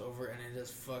 is almost over, and it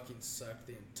just fucking sucked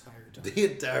the entire time.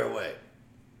 The entire way.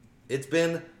 It's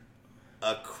been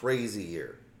a crazy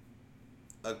year.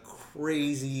 A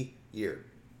crazy year.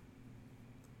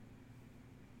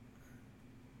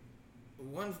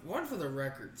 One for the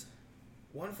records.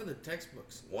 One for the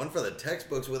textbooks. One for the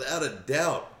textbooks, without a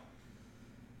doubt.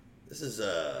 This is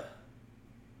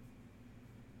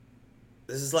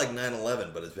like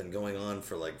 9/11, but it's been going on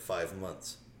for like 5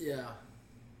 months. Yeah.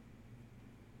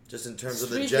 Just in terms of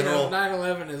Speaking the general. of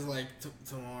 9/11 is like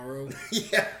tomorrow.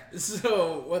 Yeah.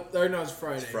 So what? Or no, it's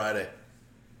Friday. It's Friday.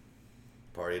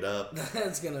 Partied up.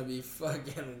 That's gonna be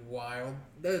fucking wild.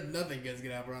 There's nothing good's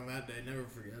gonna happen on that day. Never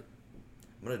forget.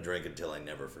 I'm gonna drink until I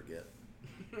never forget.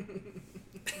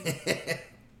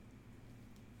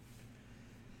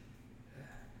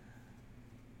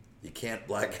 You can't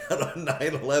black out on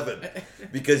 9/11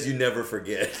 because you never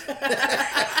forget.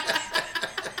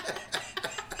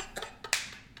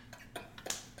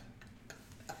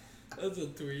 That's a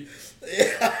tweet.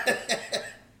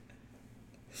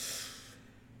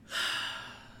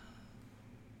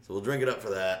 So we'll drink it up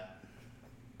for that.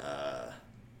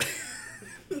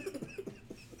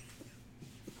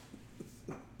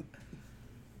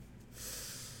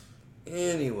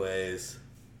 Anyways,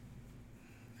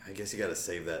 I guess you gotta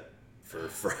save that for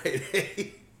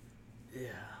Friday. Yeah,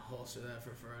 holster that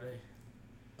for Friday.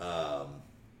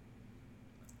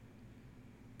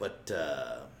 But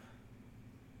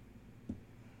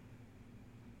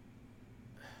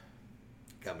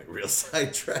got me real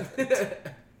sidetracked.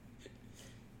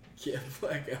 Can't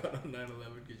black out on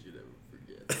 9/11 because you never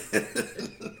forget.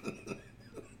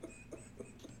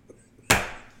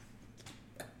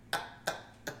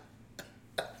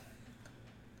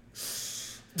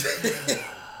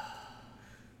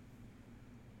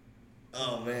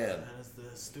 Oh man, That is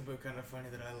the stupid kind of funny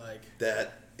that I like.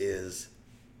 that is,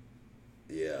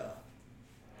 yeah,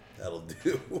 that'll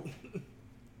do.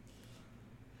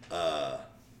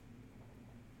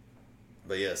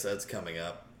 But yes, that's coming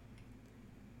up.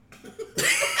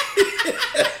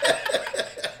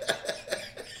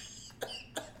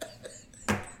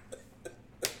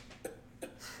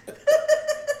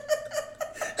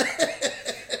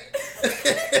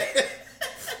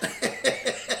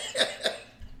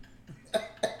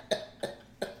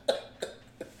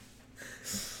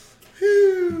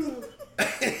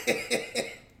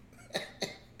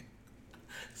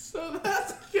 So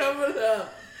that's coming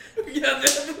up. We got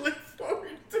that to look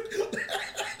forward to.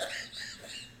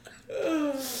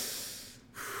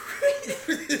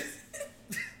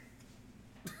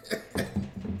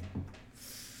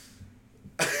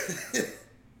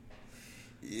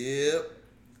 Yep.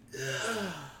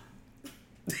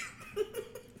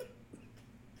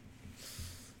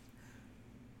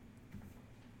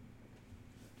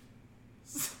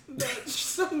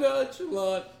 So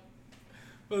nonchalant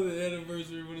on the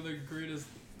anniversary of one of the greatest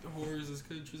horrors this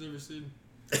country's ever seen.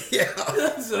 Yeah.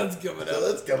 That sun's coming So up.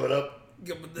 that's coming up.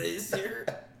 Couple days here.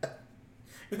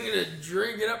 I'm gonna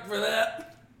drink it up for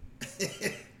that.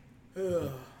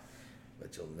 Ugh.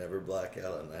 But you'll never black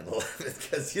out on 9/11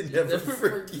 because you never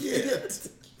forget.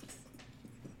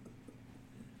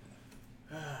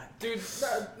 Dude,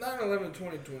 9/11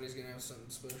 2020 is gonna have something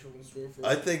special in store for I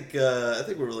us. think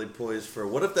we're really poised for.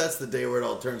 What if that's the day where it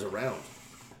all turns around?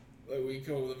 Like we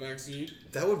go with a vaccine.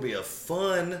 That would be a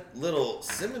fun little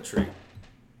symmetry.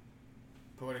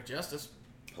 Poetic justice.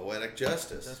 Poetic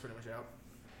justice. That's pretty much out.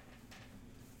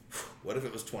 What if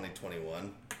it was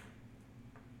 2021?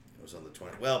 It was on the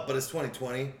 20. Well, but it's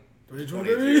 2020.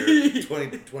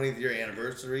 2020. 20th year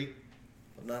anniversary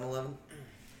of 9/11.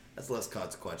 That's less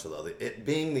consequential though. It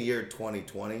being the year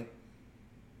 2020.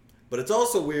 But it's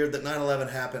also weird that 9/11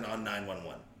 happened on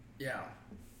 9/11. Yeah.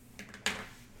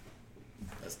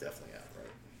 That's definitely out, right?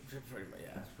 Pretty much,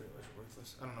 yeah, it's pretty much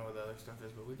worthless. I don't know what the other stuff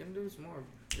is, but we can do some more.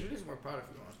 We can do some more pot if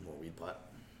you want. More weed pot.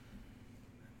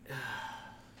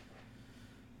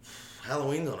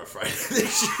 Halloween's on a Friday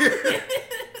this year.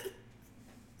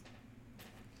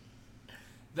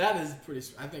 That is pretty.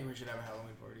 I think we should have a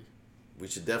Halloween party. We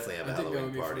should definitely have a I think that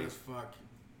Halloween would be party. fun as fuck.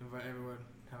 Invite everyone,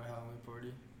 have a Halloween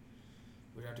party.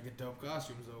 We'd have to get dope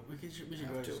costumes though. We should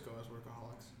just go as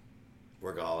workaholics.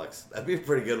 Workaholics. That'd be a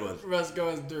pretty good one. Russ go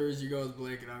as Durs, you go as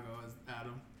Blake, and I'll go as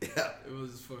Adam. Yeah. It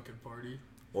was his fucking party.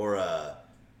 Or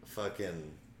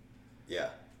fucking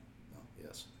yeah. Oh,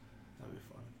 yes. That'd be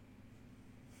fun.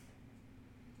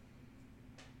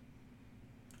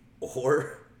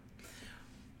 Or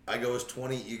I go as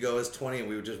 20, you go as 20, and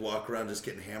we would just walk around just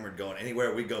getting hammered going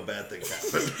anywhere we go, bad things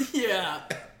happen. Yeah.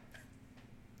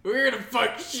 We're gonna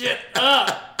fuck shit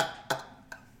up.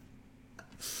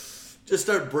 Just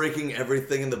start breaking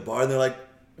everything in the bar, and they're like,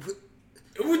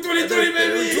 2020,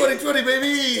 baby! 2020,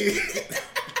 baby!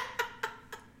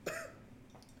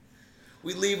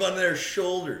 We leave on their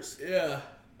shoulders. Yeah,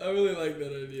 I really like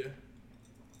that idea.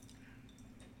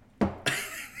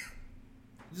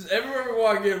 Just everywhere we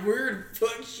walk in, we're gonna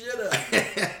fuck shit up.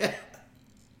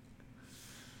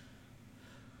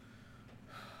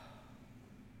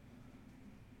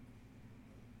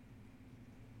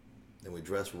 Then we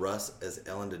dress Russ as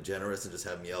Ellen DeGeneres and just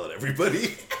have him yell at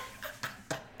everybody.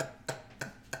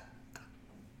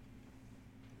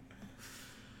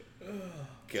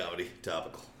 Comedy,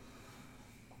 topical.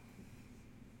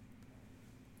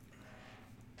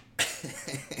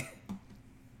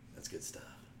 That's good stuff.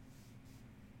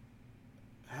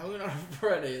 Halloween on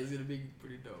Friday is gonna be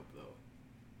pretty dope, though.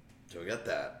 So we got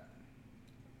that.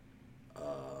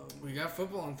 We got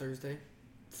football on Thursday.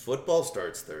 Football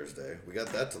starts Thursday. We got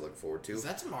that to look forward to. Is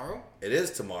that tomorrow? It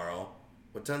is tomorrow.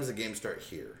 What time does the game start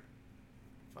here?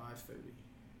 5:30.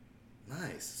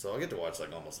 Nice. So I get to watch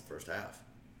like almost the first half.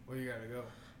 Where you gotta go?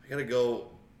 I gotta go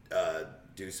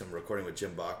do some recording with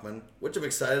Jim Bachman, which I'm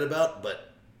excited about,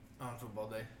 but On football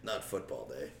day. not football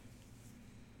day.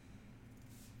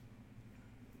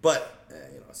 But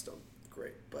it's still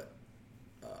great. But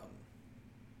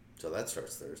so that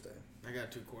starts Thursday. I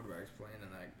got 2 quarterbacks playing in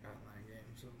that online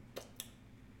game, so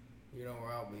you know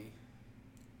where I'll be.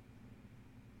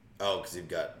 Oh, because you've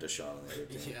got Deshaun on the other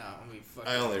team. Yeah, I'll be fucking.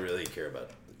 I only really care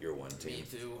about your one team. Me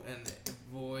too, and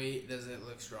boy, does it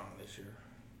look strong this year.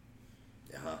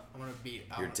 Yeah. I'm gonna beat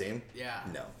Your team? Yeah.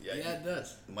 No. Yeah, it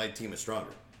does. My team is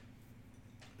stronger.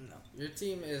 No, your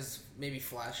team is maybe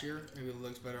flashier. Maybe it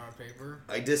looks better on paper.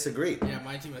 I disagree. Yeah,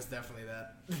 my team is definitely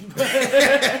that.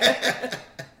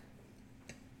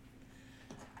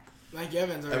 Mike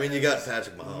Evans. I mean, you got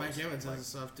Patrick Mahomes. Mike Evans has a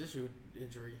soft tissue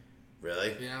injury.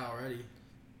 Really? Yeah, already.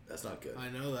 That's not good. I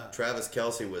know that. Travis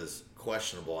Kelce was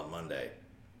questionable on Monday,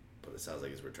 but it sounds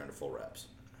like he's returned to full reps.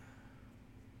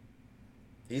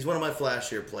 He's one of my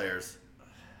flashier players,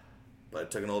 but I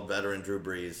took an old veteran, Drew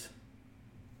Brees.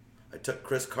 I took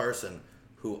Chris Carson,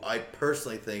 who I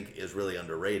personally think is really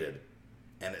underrated,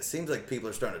 and it seems like people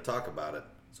are starting to talk about it,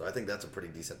 so I think that's a pretty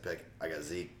decent pick. I got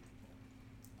Zeke.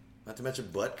 Not to mention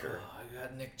Butker. Oh, I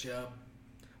got Nick Chubb.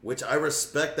 Which I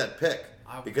respect that pick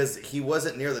because he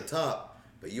wasn't near the top,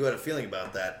 but you had a feeling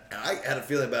about that, and I had a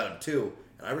feeling about him too,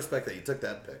 and I respect that you took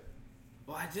that pick.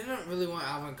 Well, I didn't really want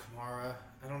Alvin Kamara.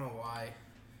 I don't know why.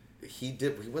 He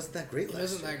wasn't that great last year.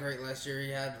 He wasn't that great last year. He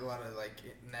had a lot of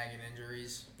nagging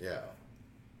injuries. Yeah.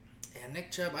 And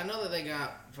Nick Chubb, I know that they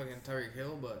got fucking Tyreek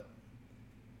Hill,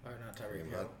 or not Tyreek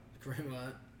Hill, Kareem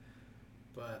Hunt,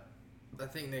 but I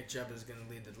think Nick Chubb is going to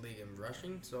lead the league in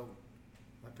rushing, so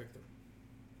I picked him.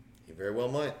 He very well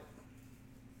might.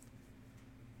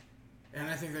 And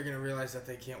I think they're going to realize that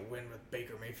they can't win with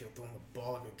Baker Mayfield throwing the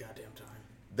ball every goddamn time.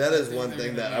 That is one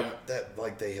thing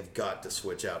that they have got to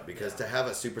switch out because to have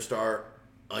a superstar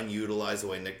unutilized the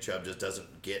way Nick Chubb just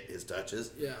doesn't get his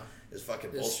touches is fucking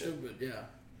bullshit. It's stupid, yeah.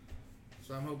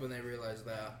 So I'm hoping they realize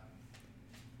that.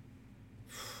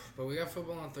 But we got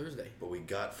football on Thursday.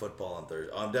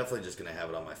 I'm definitely just going to have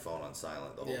it on my phone on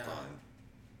silent the whole Yeah. time.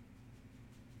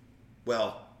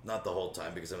 Well, not the whole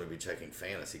time because I'm going to be checking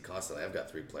fantasy constantly. I've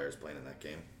got 3 players playing in that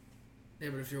game. Yeah,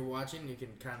 but if you're watching, you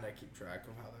can kind of keep track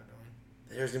of how they're doing.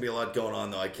 There's going to be a lot going on,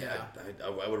 though. I can't. I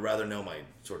would rather know my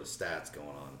sort of stats going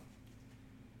on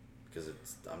because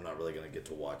I'm not really going to get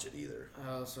to watch it either.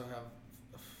 I also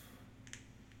have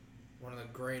one of the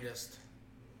greatest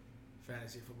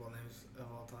fantasy football names of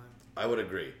all time. I would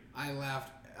agree. I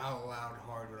laughed out loud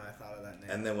hard when I thought of that name.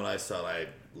 And then when I saw it, I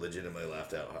legitimately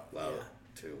laughed out loud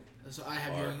too. So I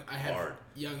have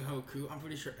Young Ho Koo. I'm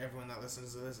pretty sure everyone that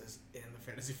listens to this is in the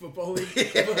fantasy football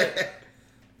league. But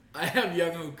I have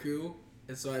Young Ho Koo,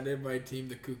 and so I named my team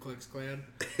the Ku Klux Klan.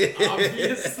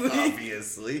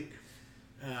 Obviously.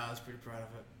 I was pretty proud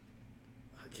of it.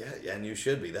 Yeah, and you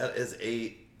should be.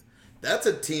 That's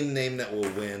a team name that will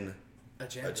win A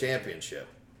a championship.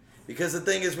 Because the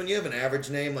thing is, when you have an average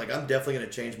name, like I'm definitely going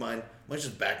to change mine. Mine's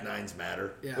just back nines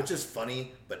matter, Yeah. which is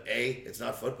funny. But A, it's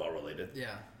not football related.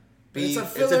 Yeah. B,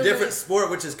 But it's a different name. sport,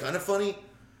 which is kind of funny.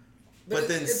 But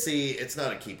then it's, C, it's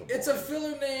not a keepable. It's a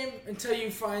filler name until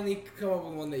you finally come up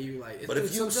with one that you like. But if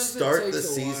you Sometimes it start takes the a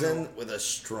season while. with a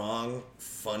strong,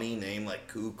 funny name like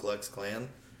Ku Klux Klan,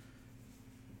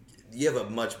 you have a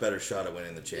much better shot at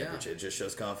winning the championship. Yeah. It just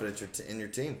shows confidence in your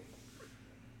team.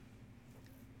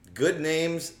 Good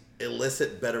names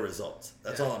elicit better results.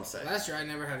 That's Yeah. all I'm saying. Last year I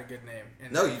never had a good name.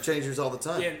 And No, you change yours all the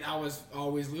time. Yeah, and I was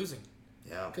always losing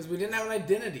Yeah, because we didn't have an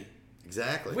identity.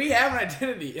 exactly. We have an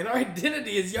identity, and our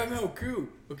identity is Young Ho Koo.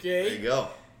 Okay, There you go.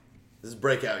 This is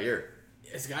breakout year.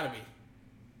 it's gotta be.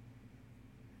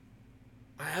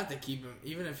 I have to keep him,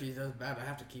 even if he does bad. I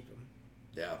have to keep him.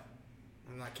 Yeah.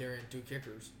 I'm not carrying 2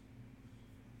 kickers.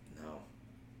 No.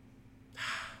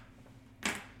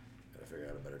 Gotta figure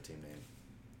out a better team name.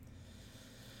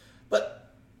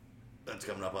 But that's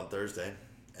coming up on Thursday,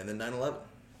 and then 9/11.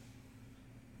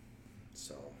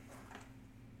 So.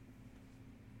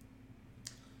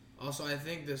 Also, I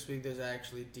think this week there's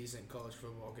actually decent college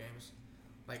football games,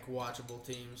 like watchable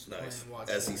teams Nice. playing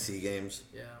watchable. SEC games.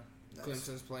 Yeah, Nice.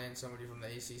 Clemson's playing somebody from the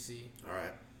ACC. All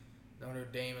right. Notre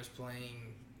Dame is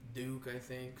playing Duke, I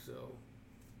think. So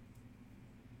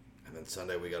And then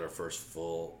Sunday we got our first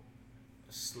full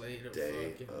a slate of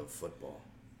day fucking of football.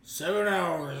 7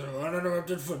 hours of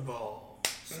uninterrupted football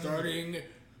starting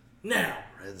now.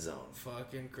 Red zone.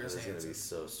 Fucking That Chris is gonna Hansen. be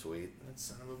so sweet. That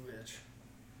son of a bitch.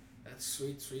 That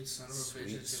sweet, sweet son of a bitch Sweet,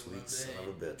 is gonna sweet love son day. of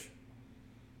a bitch.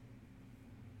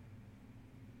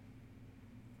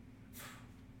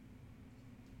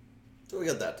 So we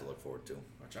got that to look forward to.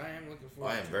 Which I am looking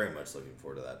forward I am to. very much looking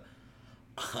forward to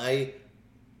that.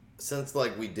 Since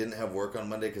like we didn't have work on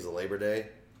Monday because of Labor Day,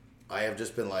 I have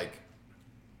just been like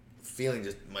feeling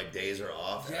just my days are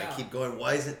off, and I Yeah. keep going.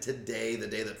 Why is it today the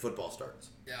day that football starts?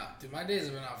 Yeah, dude, my days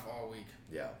have been off all week.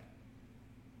 Yeah.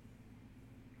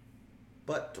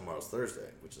 But tomorrow's Thursday,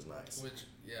 which is nice. Which,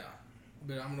 yeah.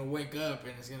 But I'm gonna wake up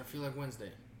and it's gonna feel like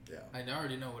Wednesday. Yeah. I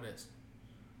already know it is.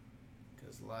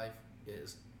 Because life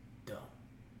is dumb.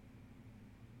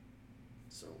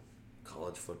 So,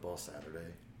 college football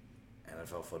Saturday,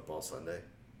 NFL football Sunday.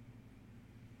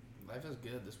 Life is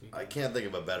good this week. I can't think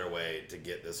of a better way to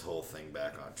get this whole thing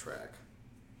back on track.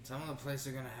 Some of the places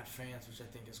are gonna have fans, which I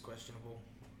think is questionable.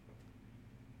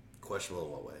 Questionable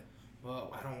in what way?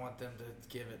 Well, I don't want them to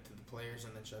give it to the players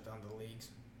and then shut down the leagues.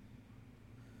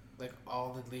 Like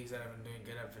all the leagues that have been doing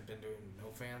good have been doing no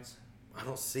fans. I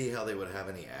don't see how they would have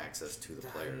any access to the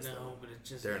players. No, though. but it's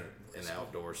just They're in an risky.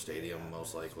 outdoor stadium, Yeah, most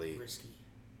it's likely. risky.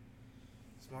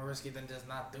 It's more risky than just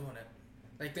not doing it.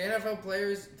 Like the NFL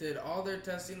players did all their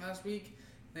testing last week.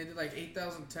 They did like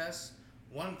 8,000 tests.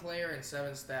 1 player and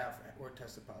 7 staff were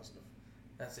tested positive.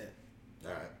 That's it.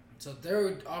 All right. So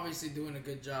they're obviously doing a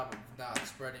good job of not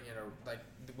spreading it or like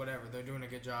whatever. They're doing a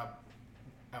good job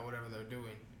at whatever they're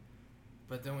doing.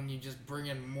 But then when you just bring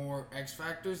in more X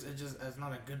factors, it's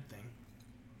not a good thing.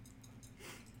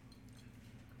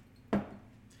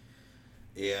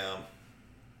 Yeah.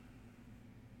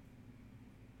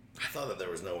 I thought that there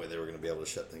was no way they were going to be able to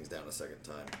shut things down a second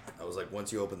time. I was like,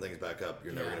 once you open things back up,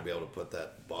 you're never Yeah. going to be able to put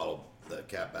that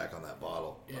cap back on that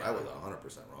bottle. But Yeah. I was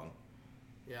 100% wrong.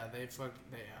 Yeah, they.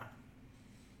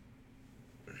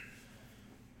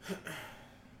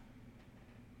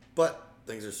 But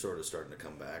things are sort of starting to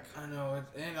come back. I know,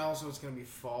 and also it's gonna be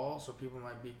fall, so people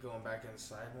might be going back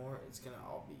inside more. It's gonna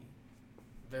all be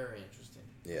very interesting.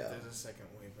 Yeah. There's a second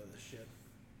wave of this shit.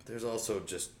 There's also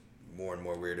just more and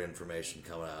more weird information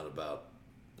coming out about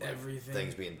like, Everything.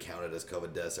 things being counted as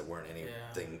COVID deaths that weren't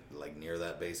anything like near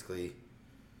that. Basically,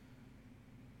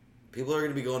 people are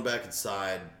going to be going back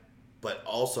inside, but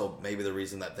also maybe the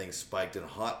reason that things spiked in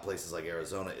hot places like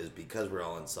Arizona is because we're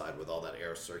all inside with all that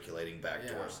air circulating back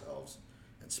to Yeah. ourselves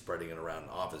and spreading it around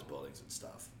office buildings and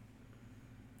stuff,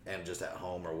 and just at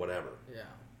home or whatever. Yeah.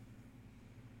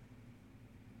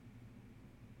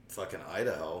 Fucking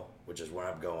Idaho, which is where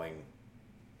I'm going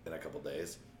in a couple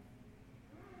days.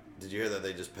 Did you hear that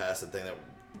they just passed a thing that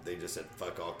they just said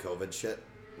fuck all COVID shit?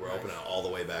 We're Nice. opening it all the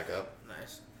way back up.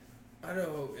 Nice.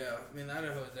 Idaho, yeah. I mean,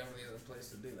 Idaho is definitely the place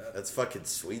to do that. That's fucking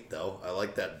sweet though. I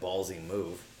like that ballsy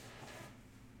move.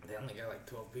 They only got like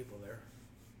 12 people there.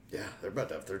 Yeah, they're about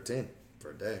to have 13 for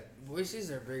a day. Boise's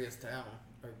their biggest town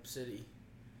or city.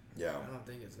 Yeah, I don't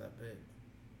think it's that big.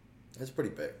 it's pretty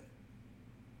big.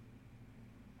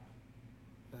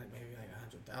 Like maybe like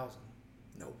 100,000.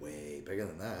 No way, bigger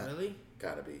than that. Really?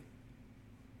 Gotta be.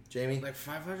 Jamie? Like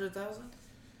 500,000?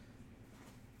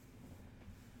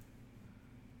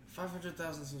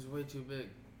 500,000 seems way too big.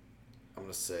 I'm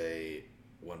gonna say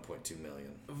 1.2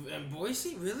 million. And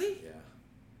Boise, really? Yeah.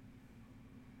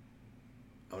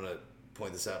 I'm gonna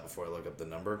point this out before I look up the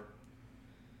number.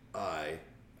 I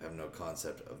have no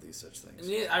concept of these such things.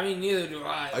 I mean, neither do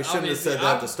I. I shouldn't have said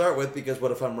that to start with, because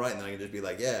what if I'm right and then I can just be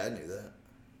like, yeah, I knew that.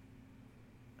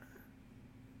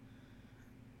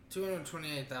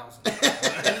 228,000.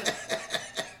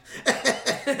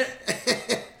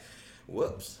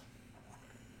 Whoops.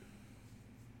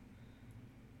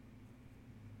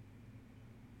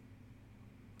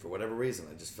 For whatever reason,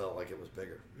 I just felt like it was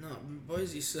bigger. No,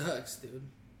 Boise sucks, dude.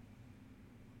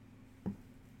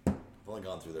 I've only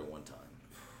gone through there one time.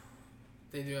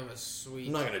 They do have a sweet.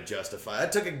 I'm not gonna justify. I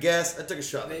took a guess. I took a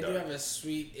shot in They the do dark. have a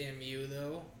sweet MU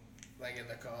though, like in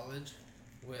the college,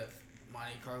 with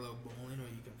Monte Carlo bowling, where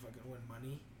you can fucking win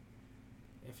money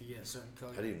if you get certain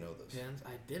color. How do you know this? Pins.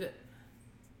 I did it.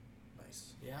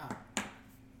 Nice. Yeah,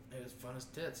 it was fun as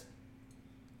tits.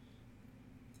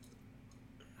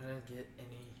 I didn't get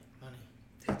any money.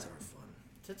 Tits are fun.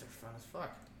 Tits are fun as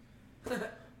fuck.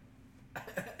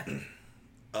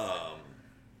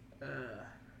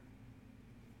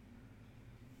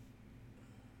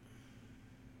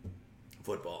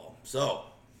 Football. So,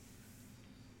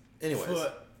 anyways.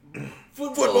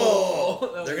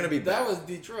 Football. They're gonna be That back. was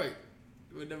Detroit.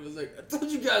 When it was like, I told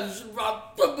you guys you should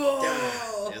rock football.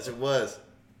 Yes, it was.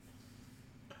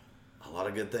 A lot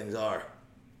of good things are.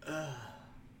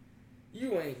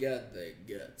 You ain't got the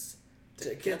guts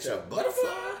To catch a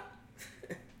butterfly.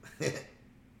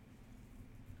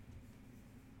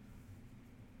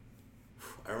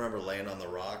 I remember laying on the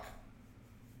rock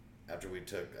after we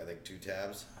took, I think, 2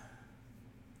 tabs,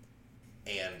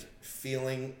 and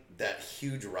feeling that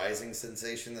huge rising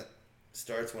sensation that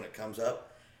starts when it comes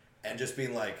up, and just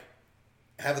being like,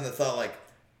 having the thought like,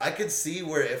 I could see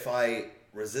where if I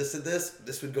resisted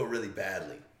this would go really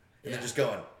badly. And then just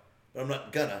going, but I'm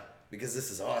not gonna, because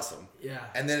this is awesome. Yeah.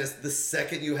 And then it's the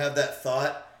second you have that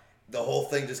thought, the whole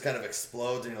thing just kind of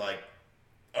explodes, and you're like,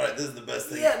 all right, this is the best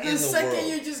thing Yeah, in the the second world.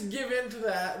 you just give in to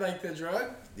that, like the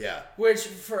drug, Yeah. which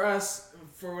for us,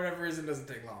 for whatever reason, doesn't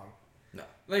take long. No.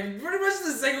 Like, pretty much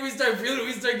the second we start feeling it,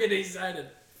 we start getting excited.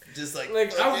 Just like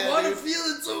Like, fuck I yeah, want to dude. feel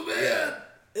it so bad.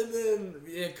 Yeah. And then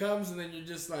it comes, and then you're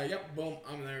just like, yep, boom,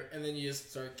 I'm there. And then you just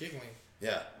start giggling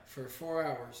Yeah. for 4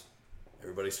 hours.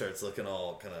 Everybody starts looking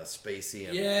all kind of spacey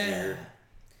and Yeah. weird,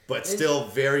 but still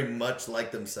very much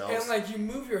like themselves. And like you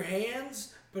move your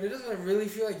hands, but it doesn't really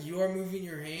feel like you're moving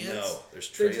your hands. No, there's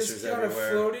They're tracers just kind everywhere.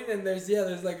 of floating, and there's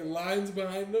like lines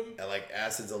behind them. And like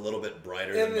acid's a little bit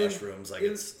brighter And than then mushrooms. Like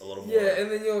it's a little more. Yeah, and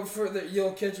then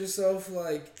you'll catch yourself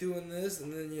like doing this,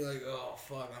 and then you're like, oh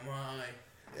fuck, I'm high.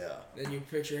 Yeah. Then you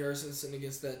picture Harrison sitting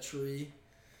against that tree,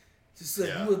 just like,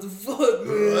 Yeah. what the fuck, I'm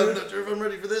man? not sure if I'm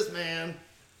ready for this, man.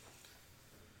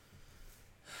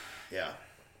 Yeah,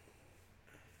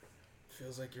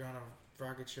 Feels like you're on a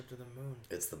rocket ship to the moon.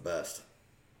 it's the best.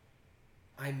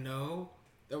 I know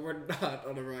that we're not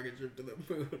on a rocket ship to the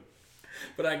moon,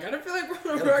 but I gotta feel like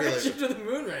we're on a Gotta rocket feel ship to the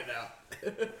moon right now.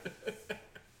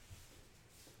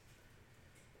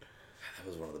 That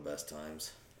was one of the best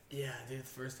times. Yeah, dude, the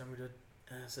first time we did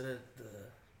acid at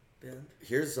the Bend.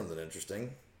 Here's something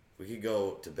interesting. We could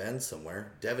go to Bend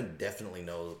somewhere. Devin definitely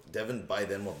knows. Devin by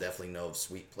then will definitely know of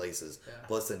sweet places. Yeah.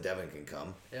 Plus, then Devin can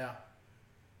come. Yeah.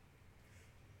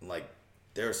 Like,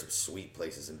 there are some sweet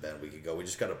places in Bend we could go. We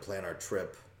just got to plan our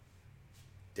trip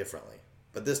differently.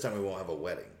 But this time we won't have a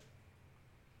wedding.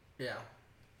 Yeah.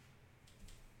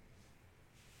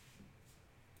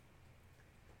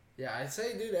 Yeah, I'd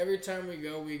say, dude, every time we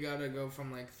go, we gotta go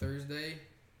from like Thursday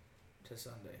to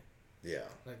Sunday. Yeah.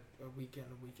 Like a weekend.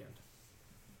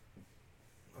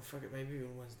 Or fuck it, maybe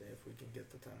even Wednesday if we can get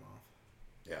the time off.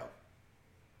 Yeah.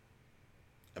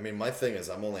 I mean, my thing is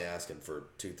I'm only asking for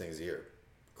 2 things a year.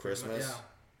 Christmas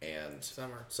and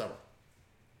Summer.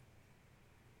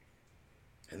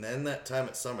 And then that time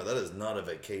at summer, that is not a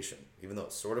vacation, even though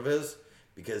it sort of is,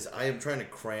 because I am trying to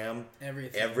cram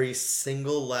Everything. every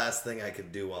single last thing I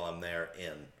could do while I'm there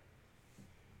in.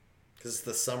 Because it's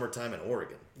the summertime in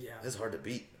Oregon. Yeah. It's hard to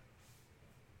beat.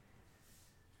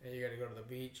 And you gotta go to the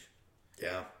beach.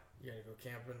 Yeah. You gotta go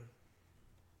camping.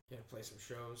 You gotta play some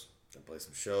shows. Gonna play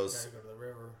some You shows. gotta go to the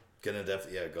river. Gonna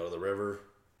definitely, go to the river.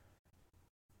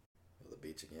 Go to the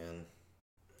beach again.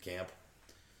 Camp.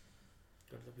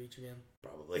 Go to the beach again.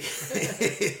 Probably.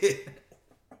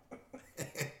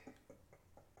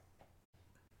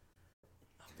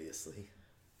 Obviously.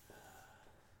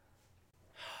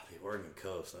 The Oregon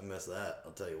coast. I miss that.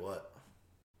 I'll tell you what.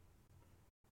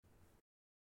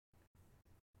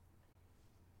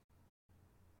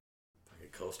 Fucking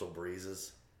coastal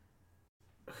breezes.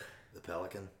 The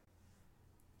Pelican.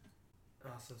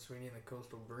 Austin Sweeney and the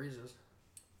Coastal Breezes.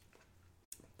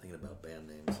 Thinking about band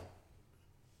names.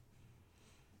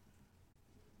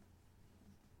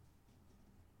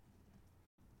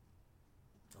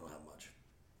 I don't have much.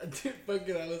 Dude,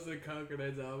 fucking I listened to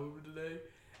Concordine's album today.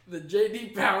 The J.D.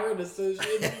 Power and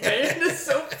Associates band is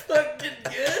so fucking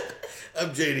good.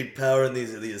 I'm J.D. Power and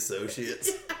these are the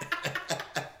Associates.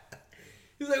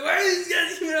 He's like, why are these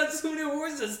guys giving out so many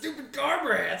awards to stupid car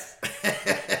brands?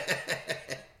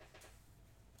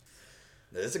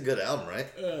 That's a good album, right?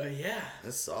 Yeah.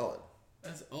 That's solid.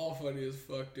 That's all funny as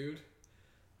fuck, dude.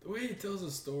 The way he tells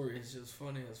a story is just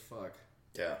funny as fuck.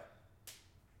 Yeah.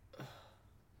 What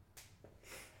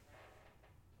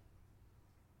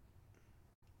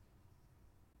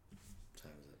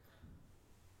time is it?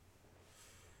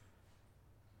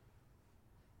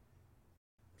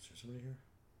 Is there somebody here?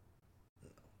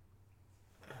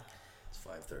 No. It's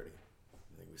 5:30.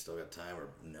 You think we still got time or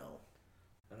no?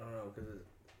 I don't know, because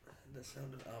that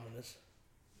sounded ominous.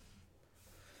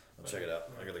 I'll check it out.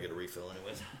 I gotta get a refill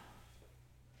anyways.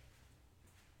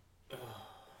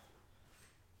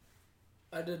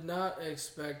 I did not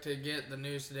expect to get the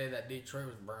news today that Detroit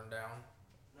was burned down.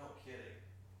 No kidding.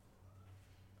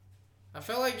 I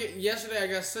felt like yesterday I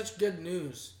got such good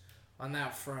news on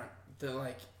that front. That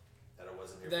like That it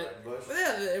wasn't near that, Brighton Bush?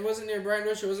 yeah, it wasn't near Brighton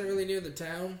Bush. It wasn't really near the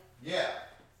town. Yeah.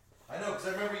 I know, because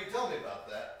I remember you telling me about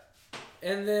that.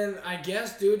 And then I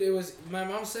guess, dude, it was my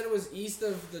mom said it was east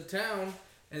of the town,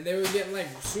 and they were getting like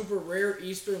super rare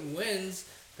eastern winds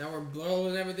that were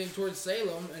blowing everything towards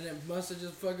Salem, and it must have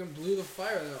just fucking blew the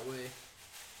fire that way.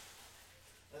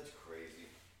 That's crazy.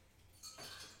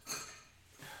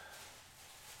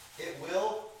 It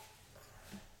will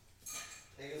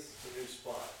take us to new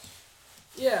spots.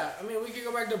 Yeah, I mean, we could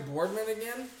go back to Boardman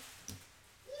again.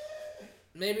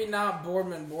 Maybe not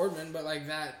Boardman, but like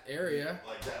that area.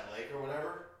 Like that lake or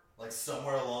whatever? Like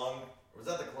somewhere along... Or was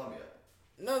that the Columbia?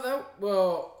 No,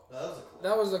 No,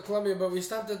 that was the Columbia, but we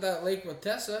stopped at that lake with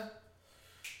Tessa.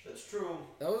 That's true.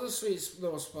 That was a sweet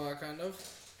little spot, kind of.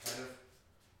 Kind of.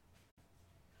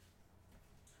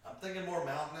 I'm thinking more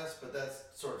mountainous, but that's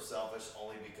sort of selfish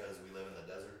only because we live in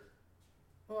the desert.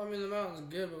 Well, I mean, the mountain's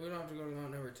good, but we don't have to go to the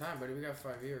mountain every time, buddy. We got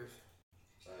 5 years.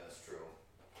 That's true.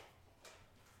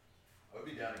 I would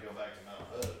be down to go back to Mount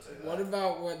Hood, I'll tell you that. What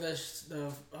about what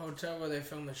the hotel where they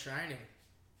filmed The Shining?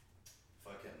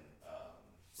 Fucking,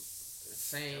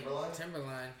 Saint Timberline?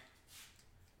 Timberline.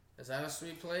 Is that a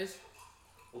sweet place?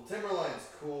 Well, Timberline's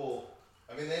cool.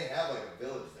 I mean, they have like a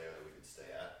village there that we could stay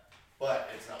at, but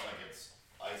it's not like it's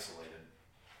isolated.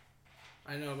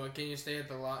 I know, but can you stay at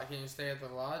the lodge? Can you stay at the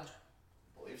lodge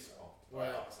I believe so. What?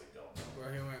 I honestly don't know.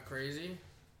 where he went crazy?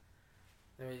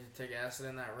 Then we take acid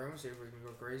in that room, see if we can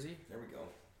go crazy. There we go.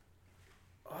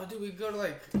 Oh, dude, we go to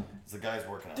like. The guy's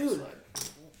working Dude.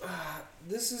 outside.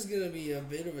 This is gonna be a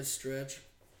bit of a stretch,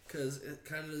 cause it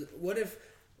kind of. What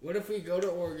if we go to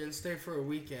Oregon, stay for a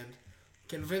weekend,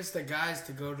 convince the guys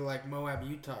to go to like Moab,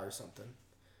 Utah, or something,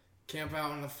 camp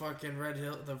out in the fucking Red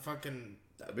Hill,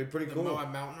 That'd be pretty the cool.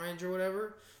 Moab Mountain Range or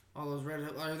whatever, all those Red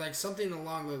Hill, or like something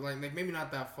along the like maybe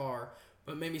not that far,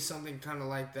 but maybe something kind of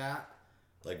like that.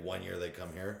 Like 1 year they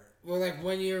come here. Well, like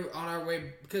 1 year on our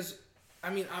way, because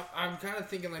I mean I'm kind of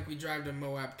thinking like we drive to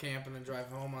Moab camp and then drive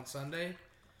home on Sunday.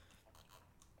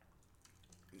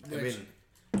 I mean,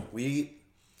 we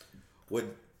would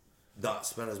not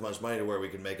spend as much money to where we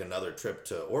could make another trip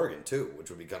to Oregon too, which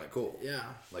would be kind of cool. Yeah.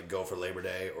 Like go for Labor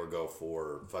Day or go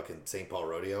for fucking St. Paul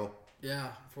Rodeo. Yeah,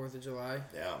 4th of July.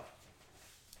 Yeah.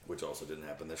 Which also didn't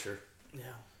happen this year.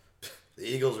 Yeah. The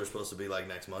Eagles are supposed to be like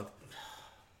next month.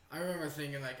 I remember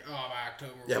thinking like, oh, by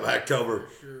October. Yeah, by October.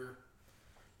 For sure.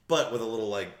 But with a little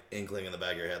like inkling in the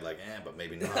back of your head, like, but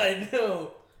maybe not. I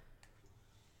know.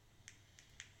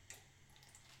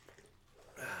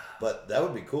 But that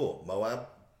would be cool. Moab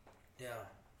Yeah.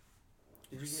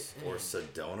 Did you get or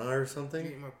Sedona or something. Did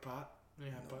you get more pot?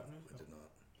 Any hot pot news? I did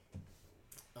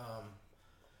not.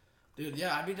 Dude,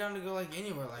 yeah, I'd be down to go like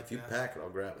anywhere like If you that. pack it, I'll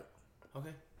grab it.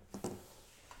 Okay.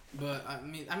 But I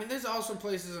mean, there's also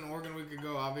places in Oregon we could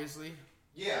go, obviously.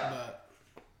 Yeah. But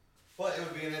But it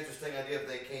would be an interesting idea if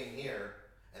they came here,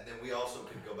 and then we also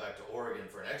could go back to Oregon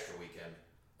for an extra weekend.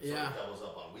 So Yeah. it doubles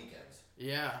up on weekends.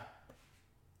 yeah,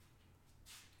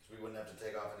 So we wouldn't have to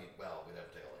take off any. Well, we'd have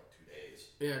to take like 2 days.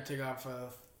 yeah, take off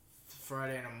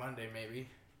Friday and a Monday maybe.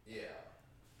 Yeah.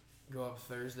 Go up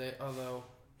Thursday. Although,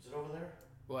 Is it over there?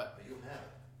 what? But you don't have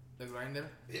The grinder?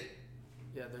 it.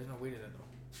 Yeah, there's no weed in it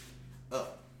though. Oh.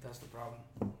 That's the problem.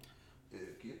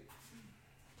 Thank you.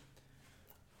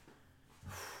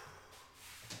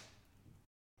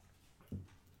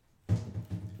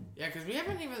 Yeah, because we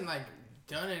haven't even, like,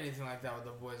 done anything like that with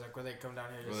the boys. Like, where they come down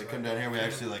here. When they come down here, we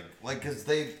actually, because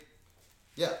they,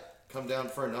 come down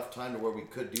for enough time to where we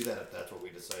could do that if that's what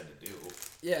we decide to do.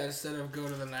 Yeah, instead of go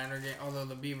to the Niner game, although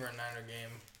the Beaver and Niner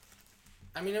game.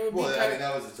 I mean, it would be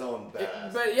that was its own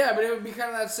badass. But it would be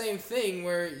kind of that same thing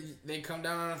where they come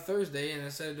down on a Thursday, and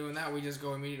instead of doing that, we just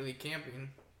go immediately camping.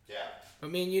 Yeah.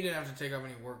 But me and you didn't have to take up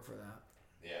any work for that.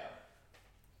 Yeah.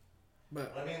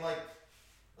 But I mean, like,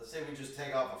 let's say we just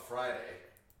take off a Friday.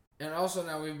 And also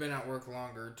now we've been at work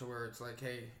longer to where it's like,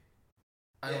 hey,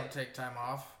 I don't take time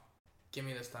off. Give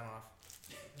me this time off.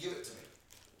 Give it to me.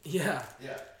 Yeah.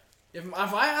 Yeah. If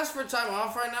I ask for time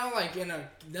off right now, like in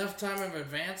enough time in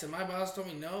advance, and my boss told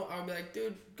me no, I'll be like,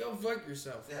 dude, go fuck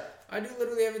yourself. Yeah. I do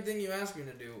literally everything you ask me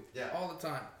to do. Yeah. All the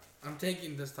time. I'm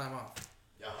taking this time off.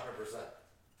 Yeah, 100%.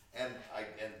 And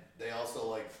they also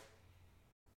like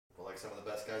some of the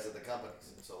best guys at the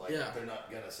companies, so they're not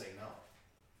gonna say no.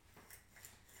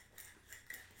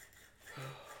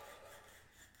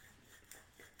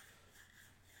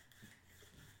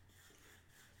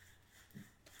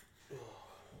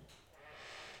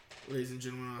 Ladies and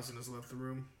gentlemen, Austin has left the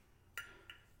room.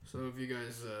 So if you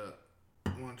guys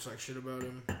want to talk shit about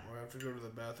him or have to go to the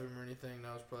bathroom or anything,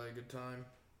 now's probably a good time.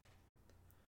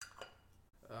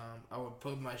 I would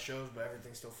plug my shows, but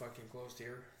everything's still fucking closed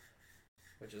here,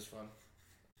 which is fun.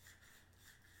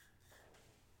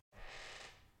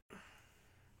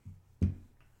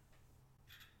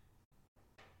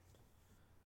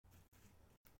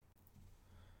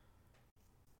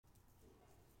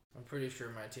 I'm pretty sure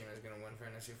my team is going to win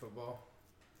fantasy football,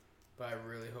 but I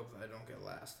really hope that I don't get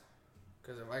last.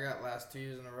 Because if I got last 2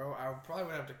 years in a row, I probably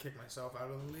would have to kick myself out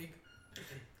of the league.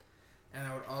 And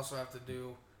I would also have to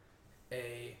do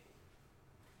a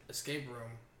escape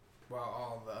room while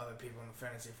all the other people in the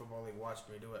fantasy football league watched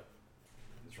me do it.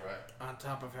 That's right. On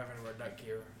top of having to wear duck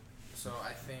gear. So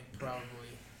I think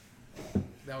probably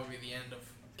that would be the end of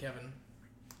Kevin.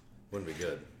 Wouldn't be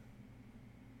good.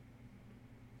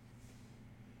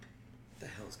 What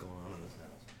the hell is going on in this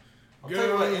house? I'll tell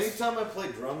you what, anytime I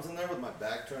play drums in there with my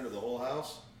back turned to the whole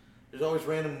house, there's always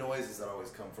random noises that always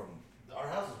come from... Our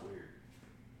house is weird.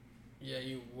 Yeah,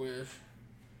 you wish.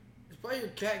 It's probably your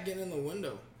cat getting in the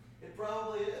window. It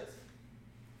probably is.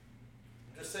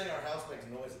 I'm just saying our house makes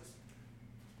noises.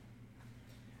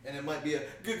 And it might be a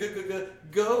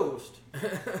ghost.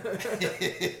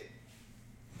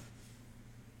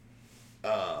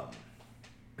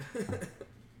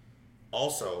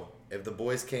 Also, if the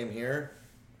boys came here,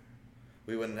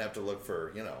 we wouldn't have to look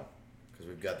for, because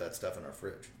we've got that stuff in our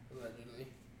fridge. Allegedly.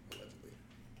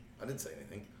 I didn't say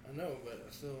anything. I know, but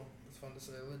still, it's fun to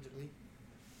say allegedly.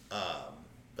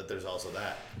 But there's also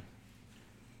that.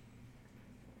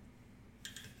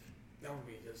 That would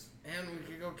be just... And we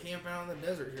could go camp out in the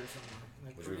desert here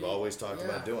somewhere. Which we've always talked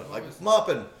about doing. Always. Like,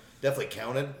 mopping definitely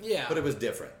counted. Yeah. But it was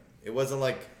different. It wasn't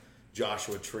like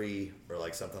Joshua Tree or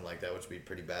like something like that, which would be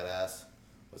pretty badass.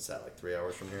 What's that, like 3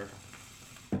 hours from here?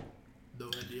 No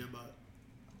idea, but...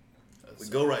 We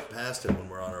go right past it when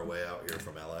we're on our way out here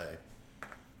from L.A.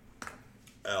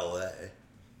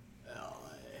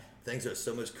 Things are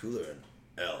so much cooler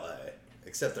in L.A.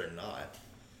 Except they're not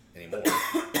anymore.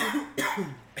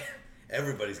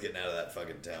 Everybody's getting out of that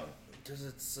fucking town. Because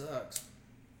it sucks.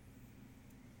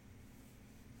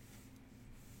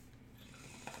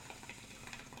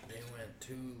 They went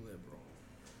too liberal.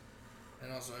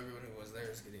 And also everyone who was there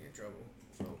is getting in trouble.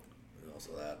 So There's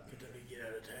also that. good time to get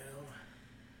out of town.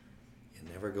 You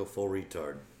never go full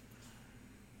retard.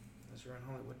 Unless you're in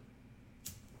Hollywood.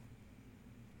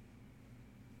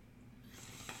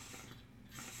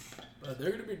 But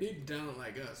they're going to be needing talent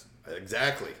like us.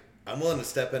 Exactly. I'm willing to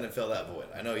step in and fill that void.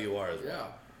 I know you are as well. Yeah.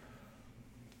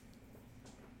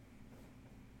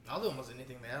 I'll do almost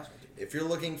anything they ask me to. If you're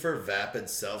looking for vapid,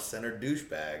 self-centered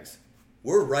douchebags,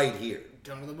 we're right here.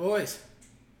 Come to the boys.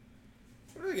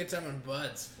 What a good time in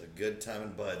Buds. A good time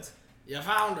in Buds. You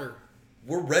found her.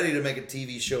 We're ready to make a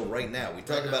TV show right now. We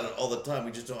talk about it all the time.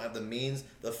 We just don't have the means,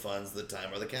 the funds, the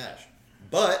time, or the cash.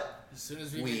 But As soon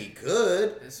as we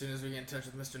could. As soon as we get in touch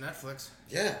with Mr. Netflix.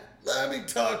 Yeah. Let me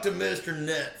talk to Mr.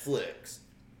 Netflix.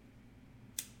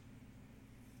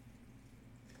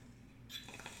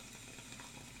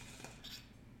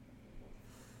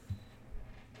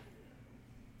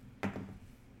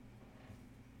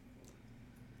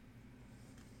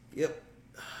 Yep.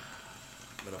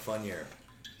 Been a fun year.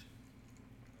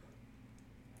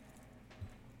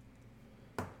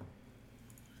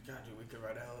 God, dude, we could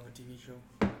write a hell of a TV show.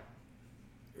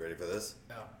 You ready for this?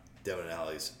 Yeah. Devin and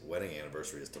Allie's wedding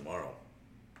anniversary is tomorrow.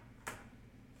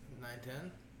 9/10?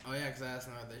 Oh, yeah, because I asked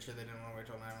them if they sure they didn't want to wait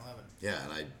till 9/11. Yeah,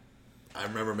 and I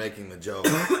remember making the joke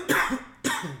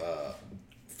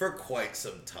for quite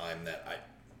some time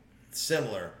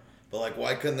similar, but like,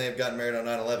 why couldn't they have gotten married on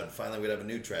 9/11? Finally, we'd have a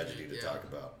new tragedy to talk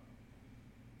about.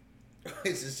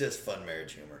 This is just fun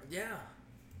marriage humor. Yeah.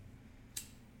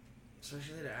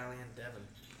 Especially to Allie and Devin.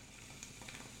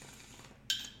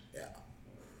 Yeah.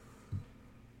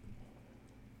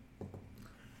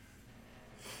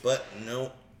 But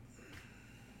no.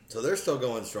 So they're still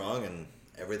going strong, and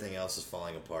everything else is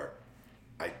falling apart.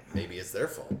 Maybe it's their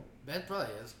fault. Ben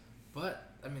probably is.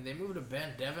 But, I mean, they moved to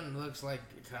Ben. Devin looks like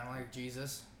kind of like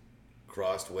Jesus.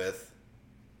 Crossed with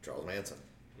Charles Manson.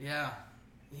 Yeah.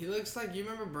 He looks like, you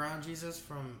remember Brown Jesus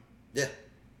from... Yeah.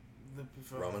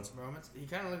 From Romans. He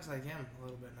kind of looks like him a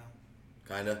little bit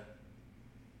now. Kinda.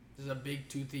 There's a big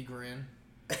toothy grin.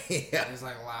 Yeah. He's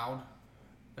like loud.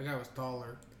 That guy was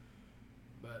taller.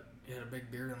 But he had a big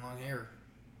beard and long hair.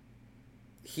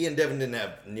 He and Devin didn't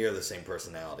have near the same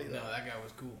personality, though. No, that guy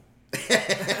was cool.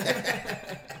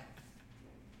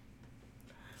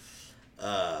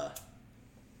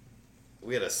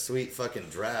 We had a sweet fucking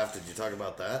draft. Did you talk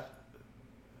about that?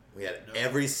 We had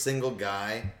every single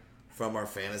guy from our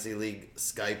fantasy league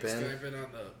Skype in. Skype in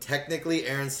on the... Technically,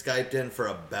 Aaron Skyped in for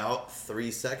about 3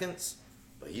 seconds.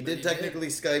 But he did technically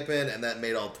Skype in, and that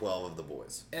made all 12 of the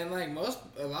boys. And like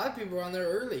a lot of people were on there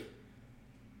early.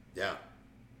 Yeah.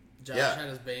 Josh had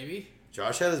his baby.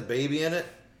 Josh had his baby in it.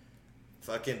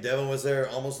 Fucking Devin was there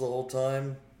almost the whole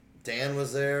time. Dan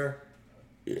was there.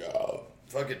 Yeah.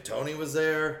 Fucking Tony was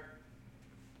there.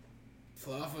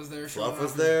 Fluff was there. Fluff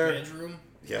was there. His bedroom.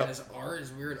 Yep. His art,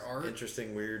 his weird art.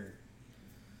 Interesting, weird.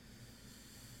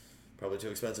 Probably too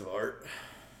expensive art.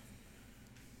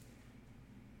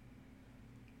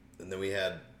 And then we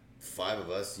had 5 of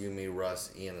us, you, me,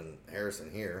 Russ, Ian, and Harrison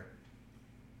here.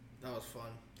 That was fun.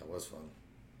 That was fun.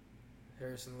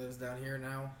 Harrison lives down here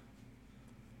now.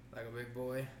 Like a big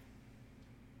boy.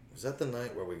 Was that the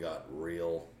night where we got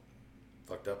real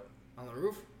fucked up? On the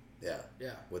roof? Yeah.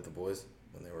 Yeah. With the boys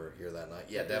when they were here that night?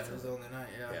 Yeah, It definitely. was the only night,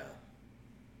 yeah. Yeah.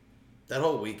 That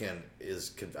whole weekend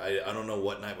is... I don't know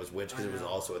what night was which, because it was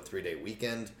also a 3-day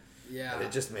weekend. Yeah. And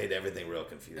it just made everything real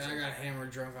confusing. And I got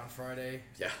hammered drunk on Friday.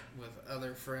 Yeah. With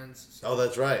other friends. So Oh,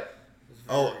 that's right.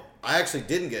 Oh, I actually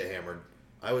didn't get hammered.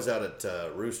 I was out at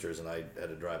Roosters, and I had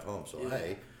to drive home, so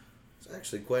I was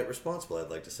actually quite responsible, I'd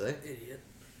like to say. Idiot.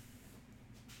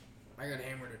 I got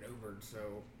hammered and Ubered, so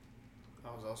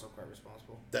I was also quite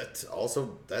responsible. That's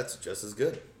just as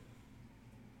good.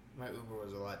 My Uber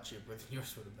was a lot cheaper than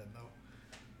yours would have been,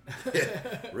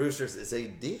 though. Roosters is a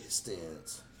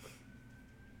distance.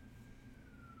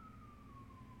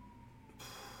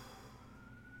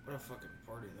 What a fucking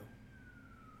party,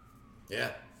 though.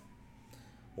 Yeah.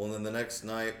 Well, then the next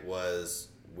night was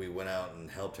we went out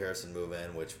and helped Harrison move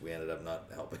in, which we ended up not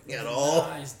helping at all.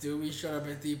 Nice, dude. We showed up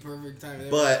at the perfect time. They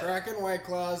But- were cracking White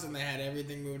Claws, and they had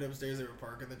everything moved upstairs. They were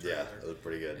parking the trailer. Yeah, it was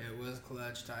pretty good. It was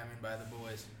clutch timing by the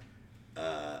boys.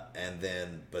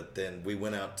 But then we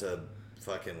went out to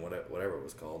fucking whatever it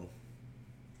was called.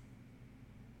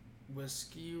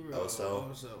 Whiskey Row.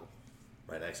 Oso.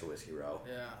 Right next to Whiskey Row.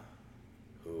 Yeah.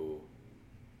 Who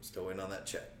still waiting on that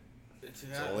check. It's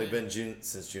only been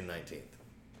since June 19th.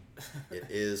 It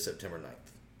is September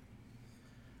 9th.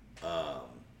 I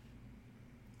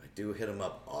do hit him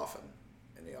up often,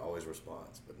 and he always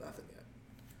responds, but nothing yet.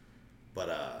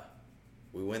 But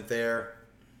we went there,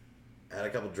 had a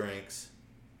couple drinks,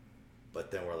 but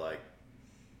then we're like,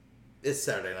 it's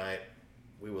Saturday night.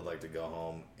 We would like to go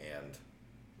home and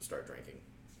start drinking.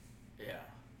 Yeah.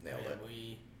 Nailed it.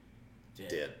 We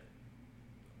Did.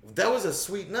 That was a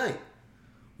sweet night.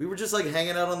 We were just like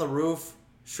hanging out on the roof,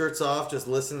 shirts off, just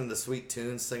listening to sweet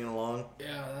tunes, singing along.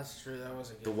 Yeah, that's true. That was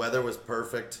a good The weather was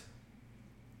perfect. It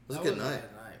was a good night.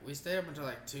 We stayed up until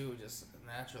like 2, just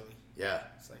naturally. Yeah.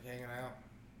 It's like hanging out.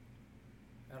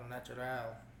 El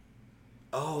natural.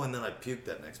 Oh, and then I puked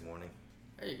that next morning.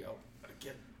 There you go.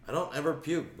 Again. I don't ever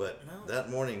puke, but No. that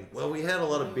morning, well, we had a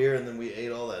lot of beer and then we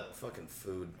ate all that fucking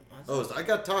food. I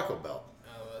got Taco Bell.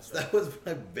 Oh, that's right. That was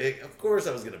my big. Of course,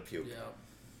 I was gonna puke. Yeah.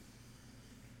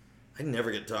 I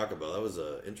never get Taco Bell. That was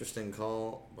an interesting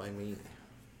call by me.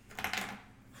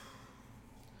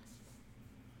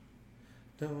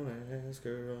 Don't ask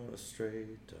her on a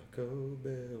straight Taco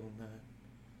Bell night.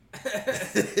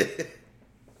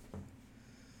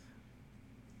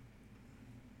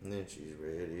 And then she's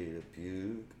ready to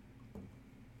puke.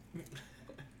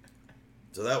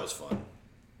 So that was fun.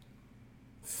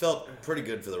 Felt pretty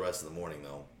good for the rest of the morning,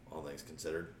 though, all things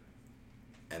considered.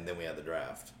 And then we had the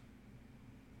draft.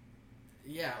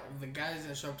 Yeah, the guys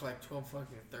that show up to like 12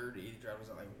 fucking 30, the drive was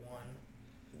at like 1.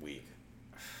 Week.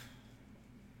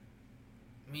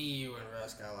 Me, you, and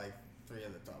Russ got like 3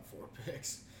 of the top 4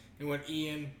 picks. It went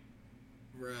Ian,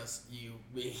 Russ, you,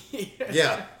 me.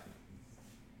 Yeah.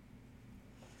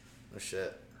 Oh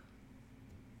shit.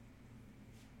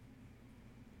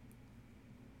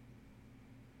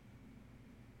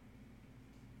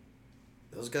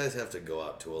 Those guys have to go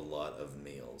out to a lot of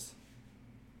meals.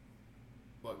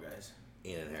 What guys?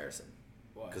 Ian and Harrison.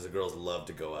 What? Because the girls love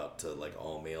to go out to like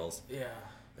all meals. Yeah.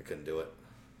 I couldn't do it.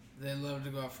 They love to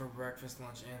go out for breakfast,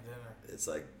 lunch, and dinner. It's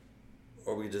like,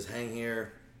 or we just hang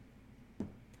here,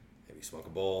 maybe smoke a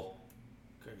bowl,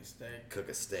 cook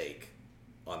a steak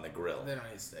on the grill. They don't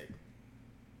eat steak.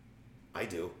 I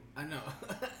do. I know.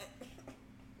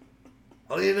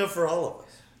 I'll eat enough for all of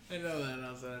us. I know that.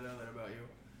 Also, I know that about you.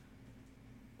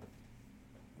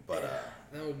 But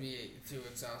that would be too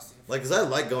exhausting. like, cause I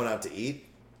like going out to eat,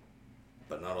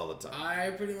 but not all the time. I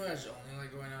pretty much only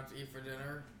like going out to eat for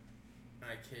dinner. An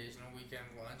occasional weekend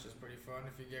lunch is pretty fun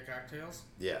if you get cocktails.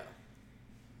 Yeah.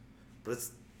 But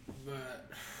it's But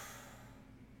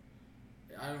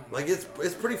I don't like it's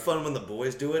pretty fun when the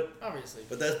boys do it. Obviously.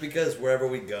 But that's because wherever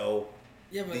we go,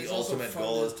 Yeah, but the it's also ultimate fun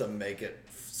goal is to make it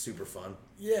super fun.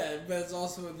 Yeah, but it's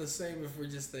also the same if we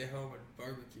just stay home and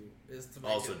barbecue. Is to make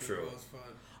Also it the true. most fun.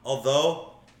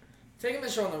 Although Taking the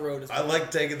show on the road is I like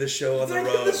taking the show on the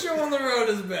Taking road the show on the road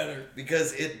is better.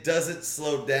 because it doesn't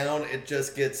slow down. It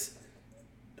just gets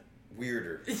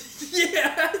weirder.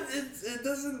 Yeah, it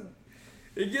doesn't.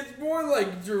 It gets more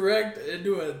like direct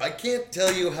into it. I can't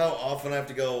tell you how often I have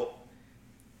to go,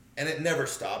 and it never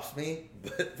stops me,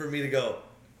 but for me to go,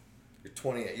 you're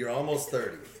 28, you're almost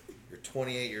 30, you're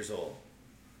 28 years old,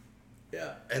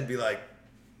 Yeah. and be like,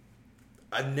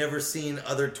 I've never seen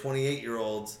other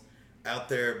 28-year-olds out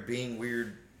there being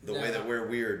weird the way that we're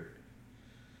weird.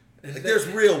 Like, there's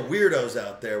real weirdos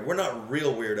out there. We're not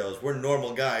real weirdos. We're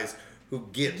normal guys who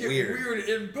get weird. Weird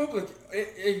in public,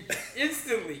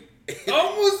 instantly,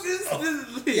 almost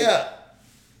instantly. Yeah.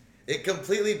 It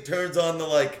completely turns on the,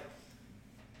 like,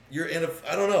 you're in a,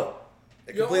 I don't know.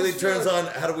 It You completely almost feel turns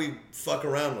like- on how do we fuck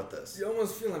around with this. You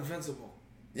almost feel invincible.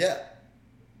 Yeah.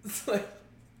 It's like,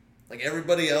 Like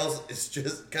everybody else is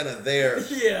just kind of there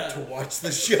yeah. to watch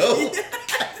the show. Dude,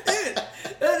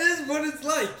 that is what it's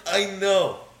like. I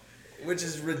know. Which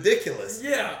is ridiculous.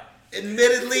 Yeah.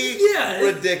 Admittedly, Yeah,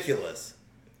 it- ridiculous.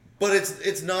 But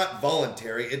it's not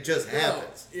voluntary. It just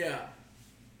happens. No, yeah.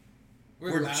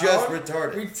 We're loud, just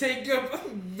retarded. We take up a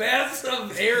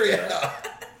massive area.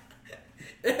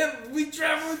 Yeah. And we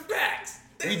travel with packs.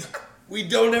 We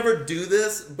don't ever do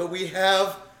this, but we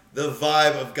have the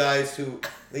vibe of guys who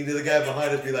lean to the guy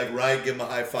behind us, be like, right, give him a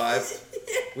high five.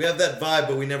 We have that vibe,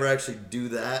 but we never actually do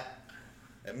that.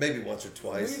 And maybe once or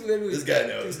twice. We literally This guy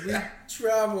knows. We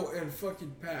travel in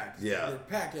fucking packs. Yeah. They're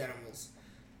pack animals.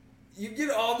 You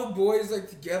get all the boys like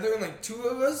together, and like 2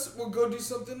 of us will go do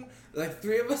something, like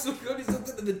 3 of us will go do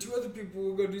something, and then 2 other people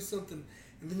will go do something,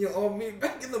 and then you'll all meet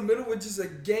back in the middle with just a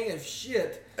gang of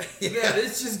shit. Yeah. Yeah,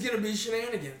 it's just gonna be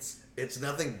shenanigans. It's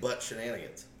nothing but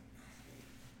shenanigans.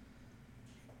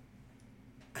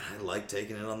 And I like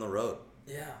taking it on the road.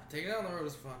 Yeah, taking it on the road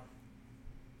is fun.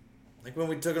 Like when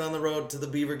we took it on the road to the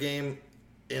Beaver game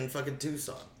in fucking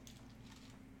Tucson.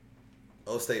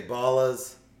 O State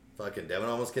Ballas. Fucking Devin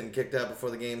almost getting kicked out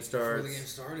before the game starts. Before the game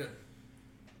started.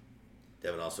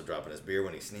 Devin also dropping his beer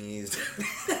when he sneezed.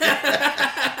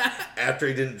 After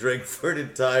he didn't drink for an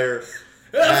entire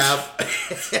half.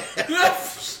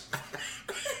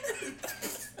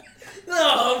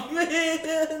 Oh,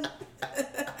 man.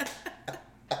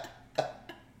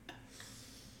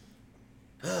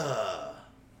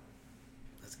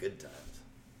 That's good times.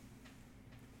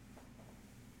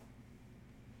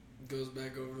 Goes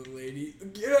back over to the lady.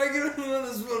 Can I get another?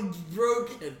 This one's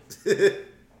broken.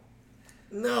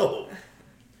 No.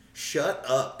 Shut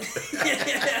up.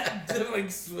 Yeah, then like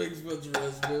swings bunch of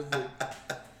residents.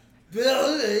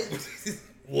 Billy.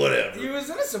 Whatever. He was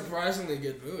in a surprisingly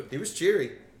good mood. He was cheery.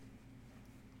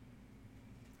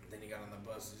 And then he got on the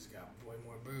bus. He's got way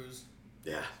more booze.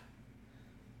 Yeah.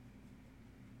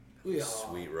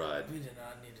 Sweet ride. We did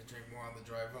not need to drink more on the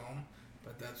drive home,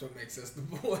 but that's what makes us the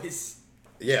boys.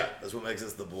 Yeah, that's what makes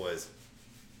us the boys.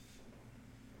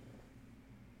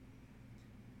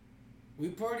 We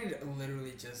partied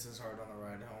literally just as hard on the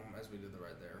ride home as we did the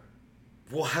ride there.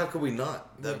 Well, how could we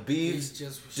not? The Look, Beavs we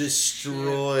just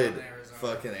destroyed shit on Arizona.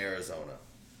 fucking Arizona.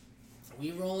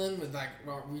 We roll in with like,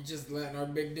 well, we just letting our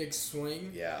big dicks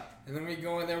swing. Yeah. And then we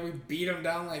go in there, we beat them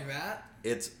down like that.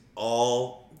 It's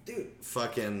all Dude,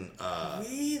 fucking,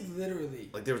 we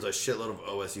literally, like there was a shitload of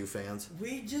OSU fans.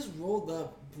 we just rolled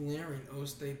up blaring O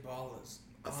State Ballas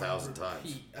 1,000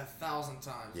 times. 1,000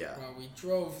 times. Yeah. While we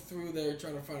drove through there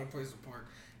trying to find a place to park.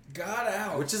 Got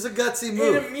out. Which is a gutsy and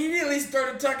move. immediately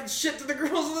started talking shit to the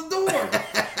girls at the door.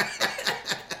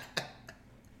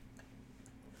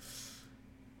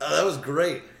 Oh, that was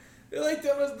great. They're like,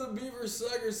 that was the beaver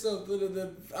suck or something. And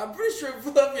then I'm pretty sure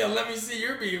Fluffy, let me see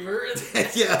your beaver.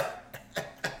 Yeah.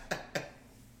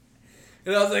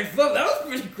 And I was like, Fluff, that was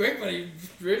pretty quick, but he's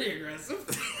pretty aggressive.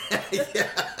 Yeah.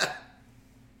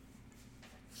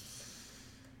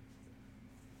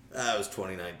 That was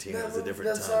 2019. It was a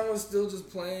different that time. song was still just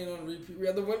playing on repeat. We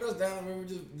had the windows down and we were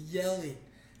just yelling.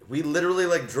 We literally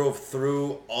like drove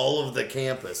through all of the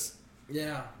campus.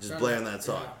 Yeah. Just blaring that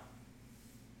song. Yeah.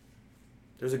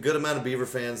 There's a good amount of Beaver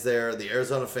fans there. The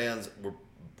Arizona fans were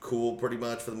cool pretty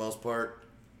much for the most part.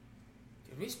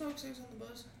 Did we smoke cigs on the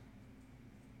bus?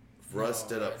 Russ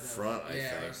did up front, I think.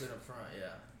 Yeah, Russ did up front, yeah.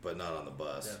 But not on the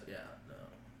bus. Yeah, no.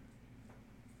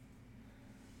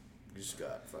 You just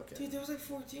got fucking... Dude, there was like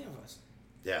 14 of us.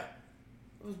 Yeah.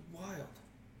 It was wild.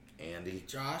 Andy.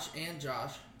 Josh.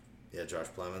 Yeah, Josh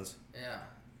Plemons. Yeah.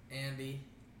 Andy.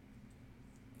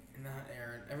 Not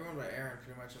Aaron. Everyone but Aaron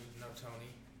pretty much, and no Tony.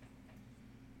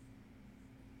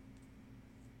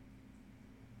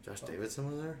 Josh Davidson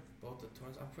was there? Both the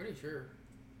twins. I'm pretty sure.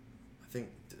 I think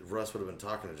Russ would have been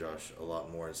talking to Josh a lot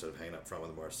more instead of hanging up front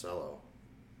with Marcelo.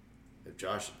 If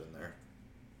Josh had been there.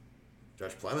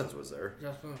 Josh Plemons was there.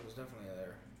 Josh Plemons was definitely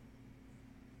there.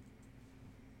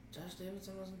 Josh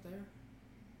Davidson wasn't there?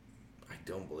 I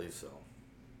don't believe so.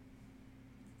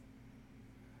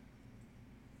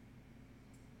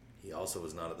 He also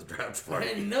was not at the draft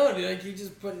party. I know, dude. I keep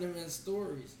just putting him in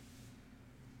stories.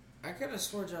 I could have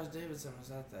swore Josh Davidson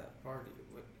was at that party.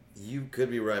 You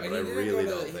could be right, but I really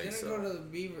don't think so. He didn't go to the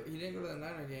Beaver. He didn't go to the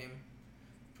Niner game,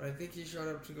 but I think he showed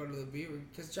up to go to the Beaver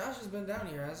because Josh has been down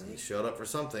here, hasn't he? He showed up for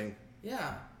something.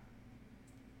 Yeah.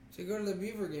 To go to the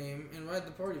Beaver game and ride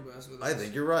the party bus with us. I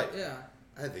think you're right. Yeah.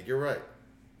 I think you're right.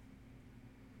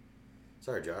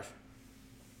 Sorry, Josh.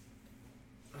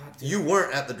 You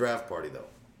weren't at the draft party, though.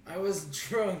 I was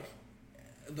drunk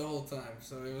the whole time,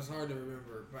 so it was hard to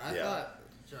remember. But I thought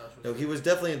Josh was... No, he was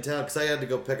definitely in town because I had to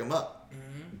go pick him up.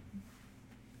 Mm-hmm.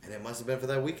 And it must have been for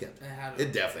that weekend.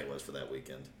 It definitely was for that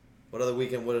weekend. What other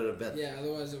weekend would it have been? Yeah,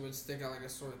 otherwise it would stick out like a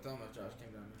sore thumb if Josh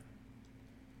came down there.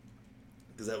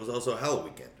 Because that was also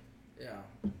Halloween weekend. Yeah.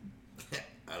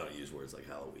 I don't use words like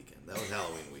Halloween weekend. That was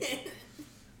Halloween weekend.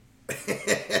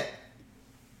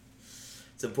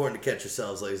 It's important to catch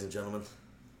yourselves, ladies and gentlemen.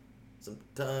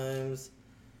 Sometimes.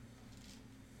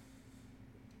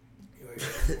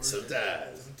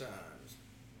 Sometimes.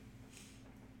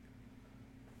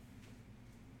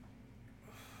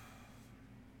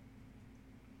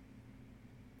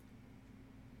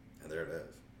 And there it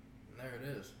is. And there it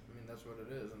is. I mean, that's what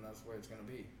it is, and that's the way it's going to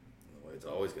be. And the way it's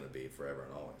always going to be, forever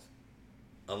and always.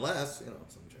 Unless,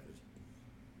 something changes.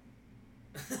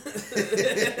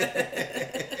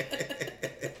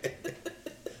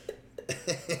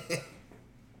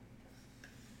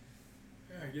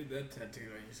 Get that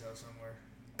tattooed on yourself somewhere.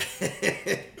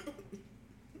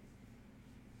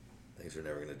 Things are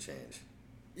never going to change.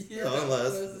 Yeah, no,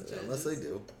 unless they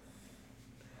do.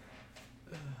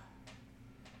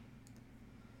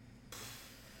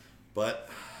 But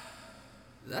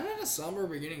that had a somber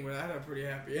beginning, but that had a pretty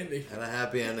happy ending. Had a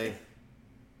happy ending.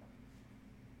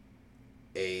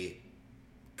 A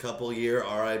couple year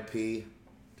RIP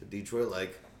to Detroit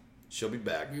Lake. She'll be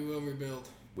back. We will rebuild.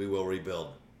 We will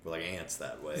rebuild. We're like ants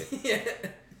that way. Yeah.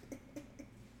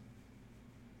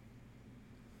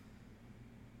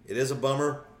 It is a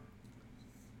bummer,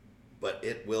 but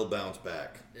it will bounce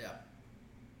back. Yeah.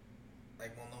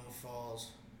 Like Multnomah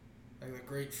Falls. Like the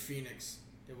great phoenix,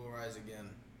 it will rise again.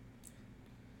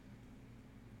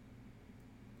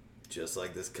 Just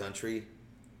like this country,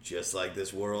 just like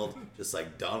this world, just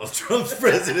like Donald Trump's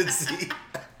presidency.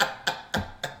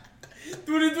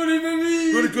 2020,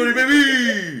 baby! 2020,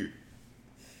 baby!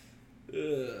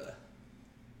 Ugh.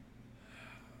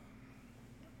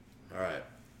 All right.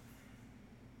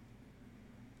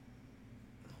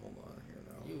 Hold on here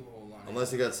now. You hold on.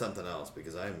 Unless you got something else,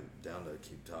 because I'm down to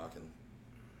keep talking.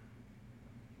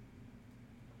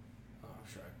 Oh, I'm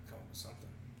sure I can come up with something.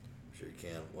 I'm sure you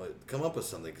can. Well, come up with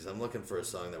something, because I'm looking for a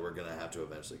song that we're going to have to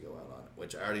eventually go out on,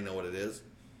 which I already know what it is.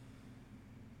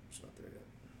 It's not there yet.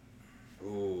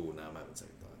 Ooh, now I'm having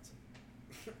second thoughts.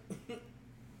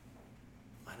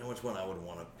 I know which one I would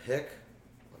want to pick,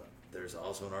 but there's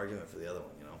also an argument for the other one,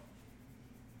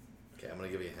 Okay, I'm going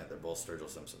to give you a hint. They're both Sturgill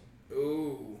Simpson.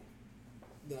 Ooh.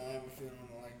 No, I have a feeling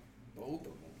I like both of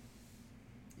them.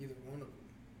 Either one of them.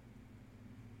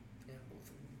 And both of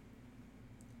them.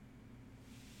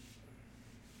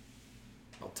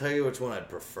 I'll tell you which one I'd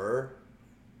prefer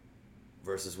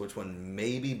versus which one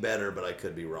may be better, but I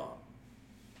could be wrong.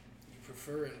 You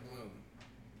prefer In Bloom.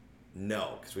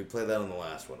 No, because we played that on the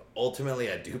last one.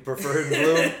 Ultimately, I do prefer In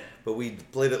Bloom, but we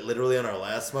played it literally on our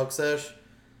last smoke sesh.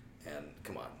 And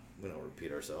come on, we don't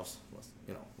repeat ourselves, unless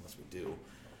we do.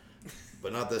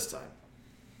 But not this time.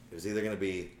 It was either going to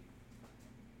be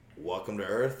Welcome to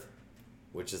Earth,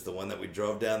 which is the one that we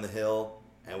drove down the hill,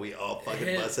 and we all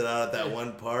fucking busted out at that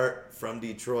one part from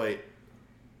Detroit.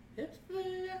 It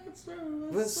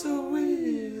was so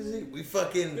easy. We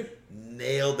fucking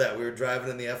nailed that. We were driving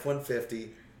in the F-150.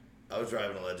 I was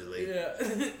driving allegedly. Yeah.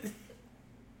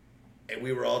 And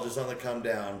we were all just on the come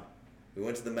down. We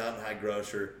went to the Mountain High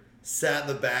Grocer, sat in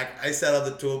the back. I sat on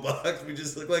the toolbox. We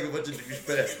just looked like a bunch of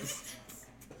douchebags.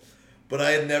 But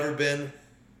I had never been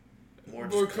more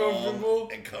comfortable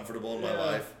and comfortable in my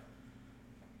life.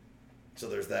 So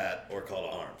there's that, or Call to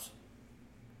Arms.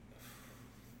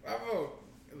 I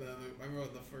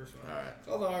wrote the first one. Alright.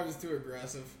 Call to Arms is too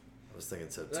aggressive. I was thinking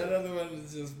so too. That other one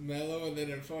is just mellow, and then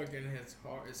it fucking hits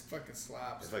hard. It fucking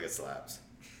slaps. It fucking slaps.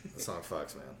 The song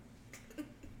fucks, man.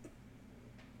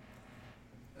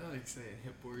 I like saying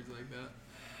hip words like that.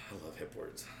 I love hip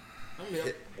words. I'm hip.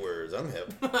 Hip words. I'm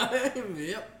hip. I'm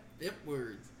hip. Hip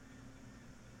words.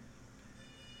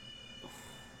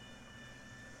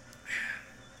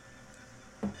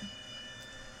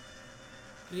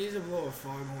 He needs to blow a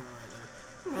foghorn right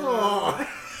there. Oh.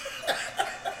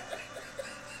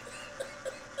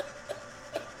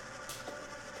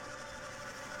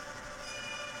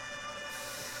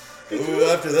 Ooh,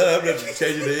 after that, I'm going to have to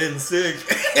change it to NSYNC.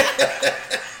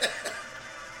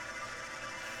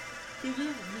 Could you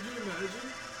imagine?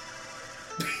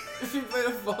 If you played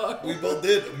a foghorn? We both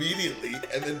did immediately,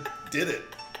 and then did it.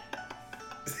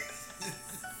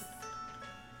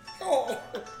 Oh.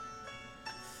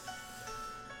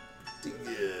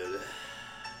 Good.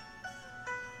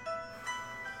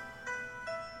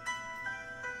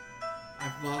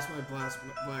 I've lost my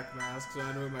black mask, so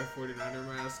I know my 49er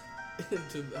mask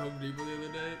into Home Depot the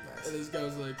other day. Nice. And this guy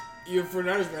was like, "You a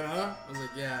 49ers fan, huh?" I was like,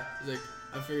 "Yeah." He's like,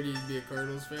 "I figured you'd be a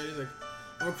Cardinals fan." He's like,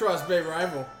 "I'm a Cross Bay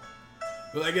rival."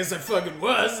 Well, I guess I fucking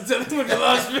was until I went to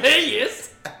Las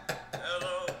Vegas.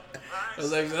 I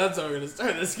was like, "So that's how we're gonna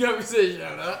start this conversation,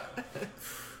 huh?"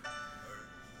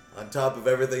 On top of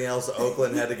everything else,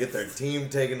 Oakland had to get their team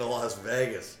taken to Las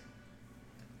Vegas.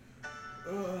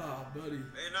 Oh, buddy.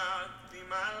 May not be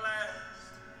my last,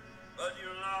 but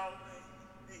you'll always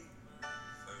be my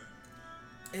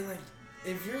first. And like,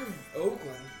 if you're in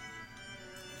Oakland,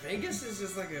 Vegas is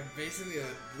just like basically a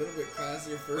little bit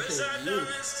classier version of you.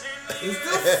 It's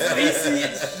still spicy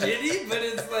and shitty, but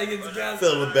it's like it's got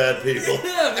Filled with bad people.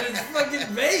 Yeah, but it's fucking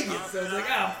Vegas, so it's like,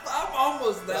 I'm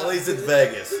almost that. At least it's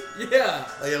Vegas. Yeah.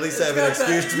 Like, at least It's I have an got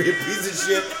that- excuse to be a piece of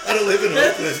shit. I don't live in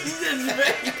Oakland. It's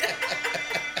Vegas.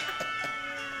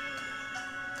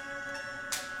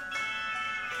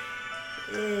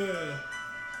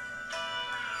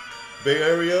 Bay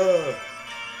Area.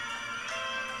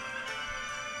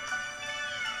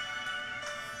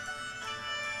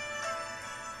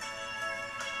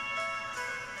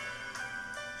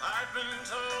 I've been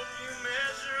told you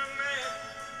measure a man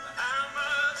by how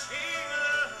much he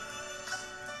loves.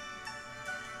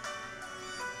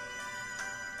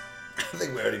 I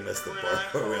think we already missed the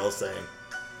part where we all sang.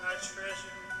 I treasure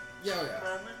Yeah,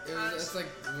 yeah. It's like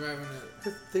driving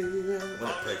it. When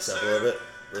it picks up a little bit,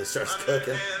 really starts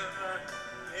cooking.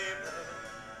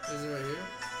 Is it right here?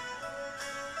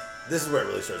 This is where it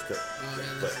really starts cooking. Oh, yeah,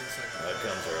 But this is the second. that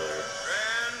comes earlier.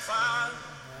 Grandfather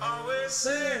always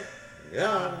said,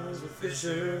 God was a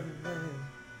fisherman.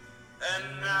 and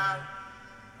now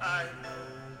I know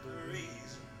the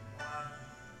reason why.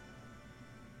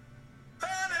 But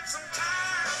it's some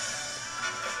time.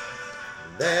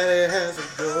 Daddy has a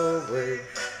go away.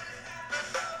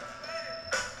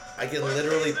 I can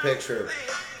literally picture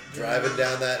driving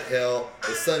down that hill, the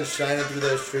sun shining through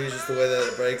those trees just the way that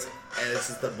it breaks, and it's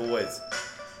just the boys.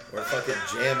 We're fucking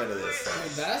jamming to this song.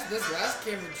 Dude, this last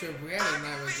camping trip we had at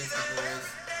night was just the boys.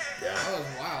 Yeah, That was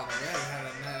wild. We haven't had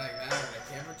a night like that on a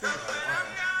camper trip in a while.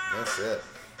 no shit.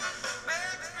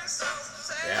 Makes me so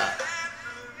sad. Yeah.